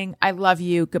listening. I love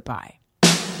you. Goodbye.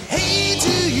 Hey,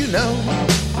 do you know about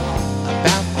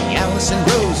the Allison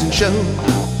Rosen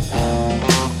Show?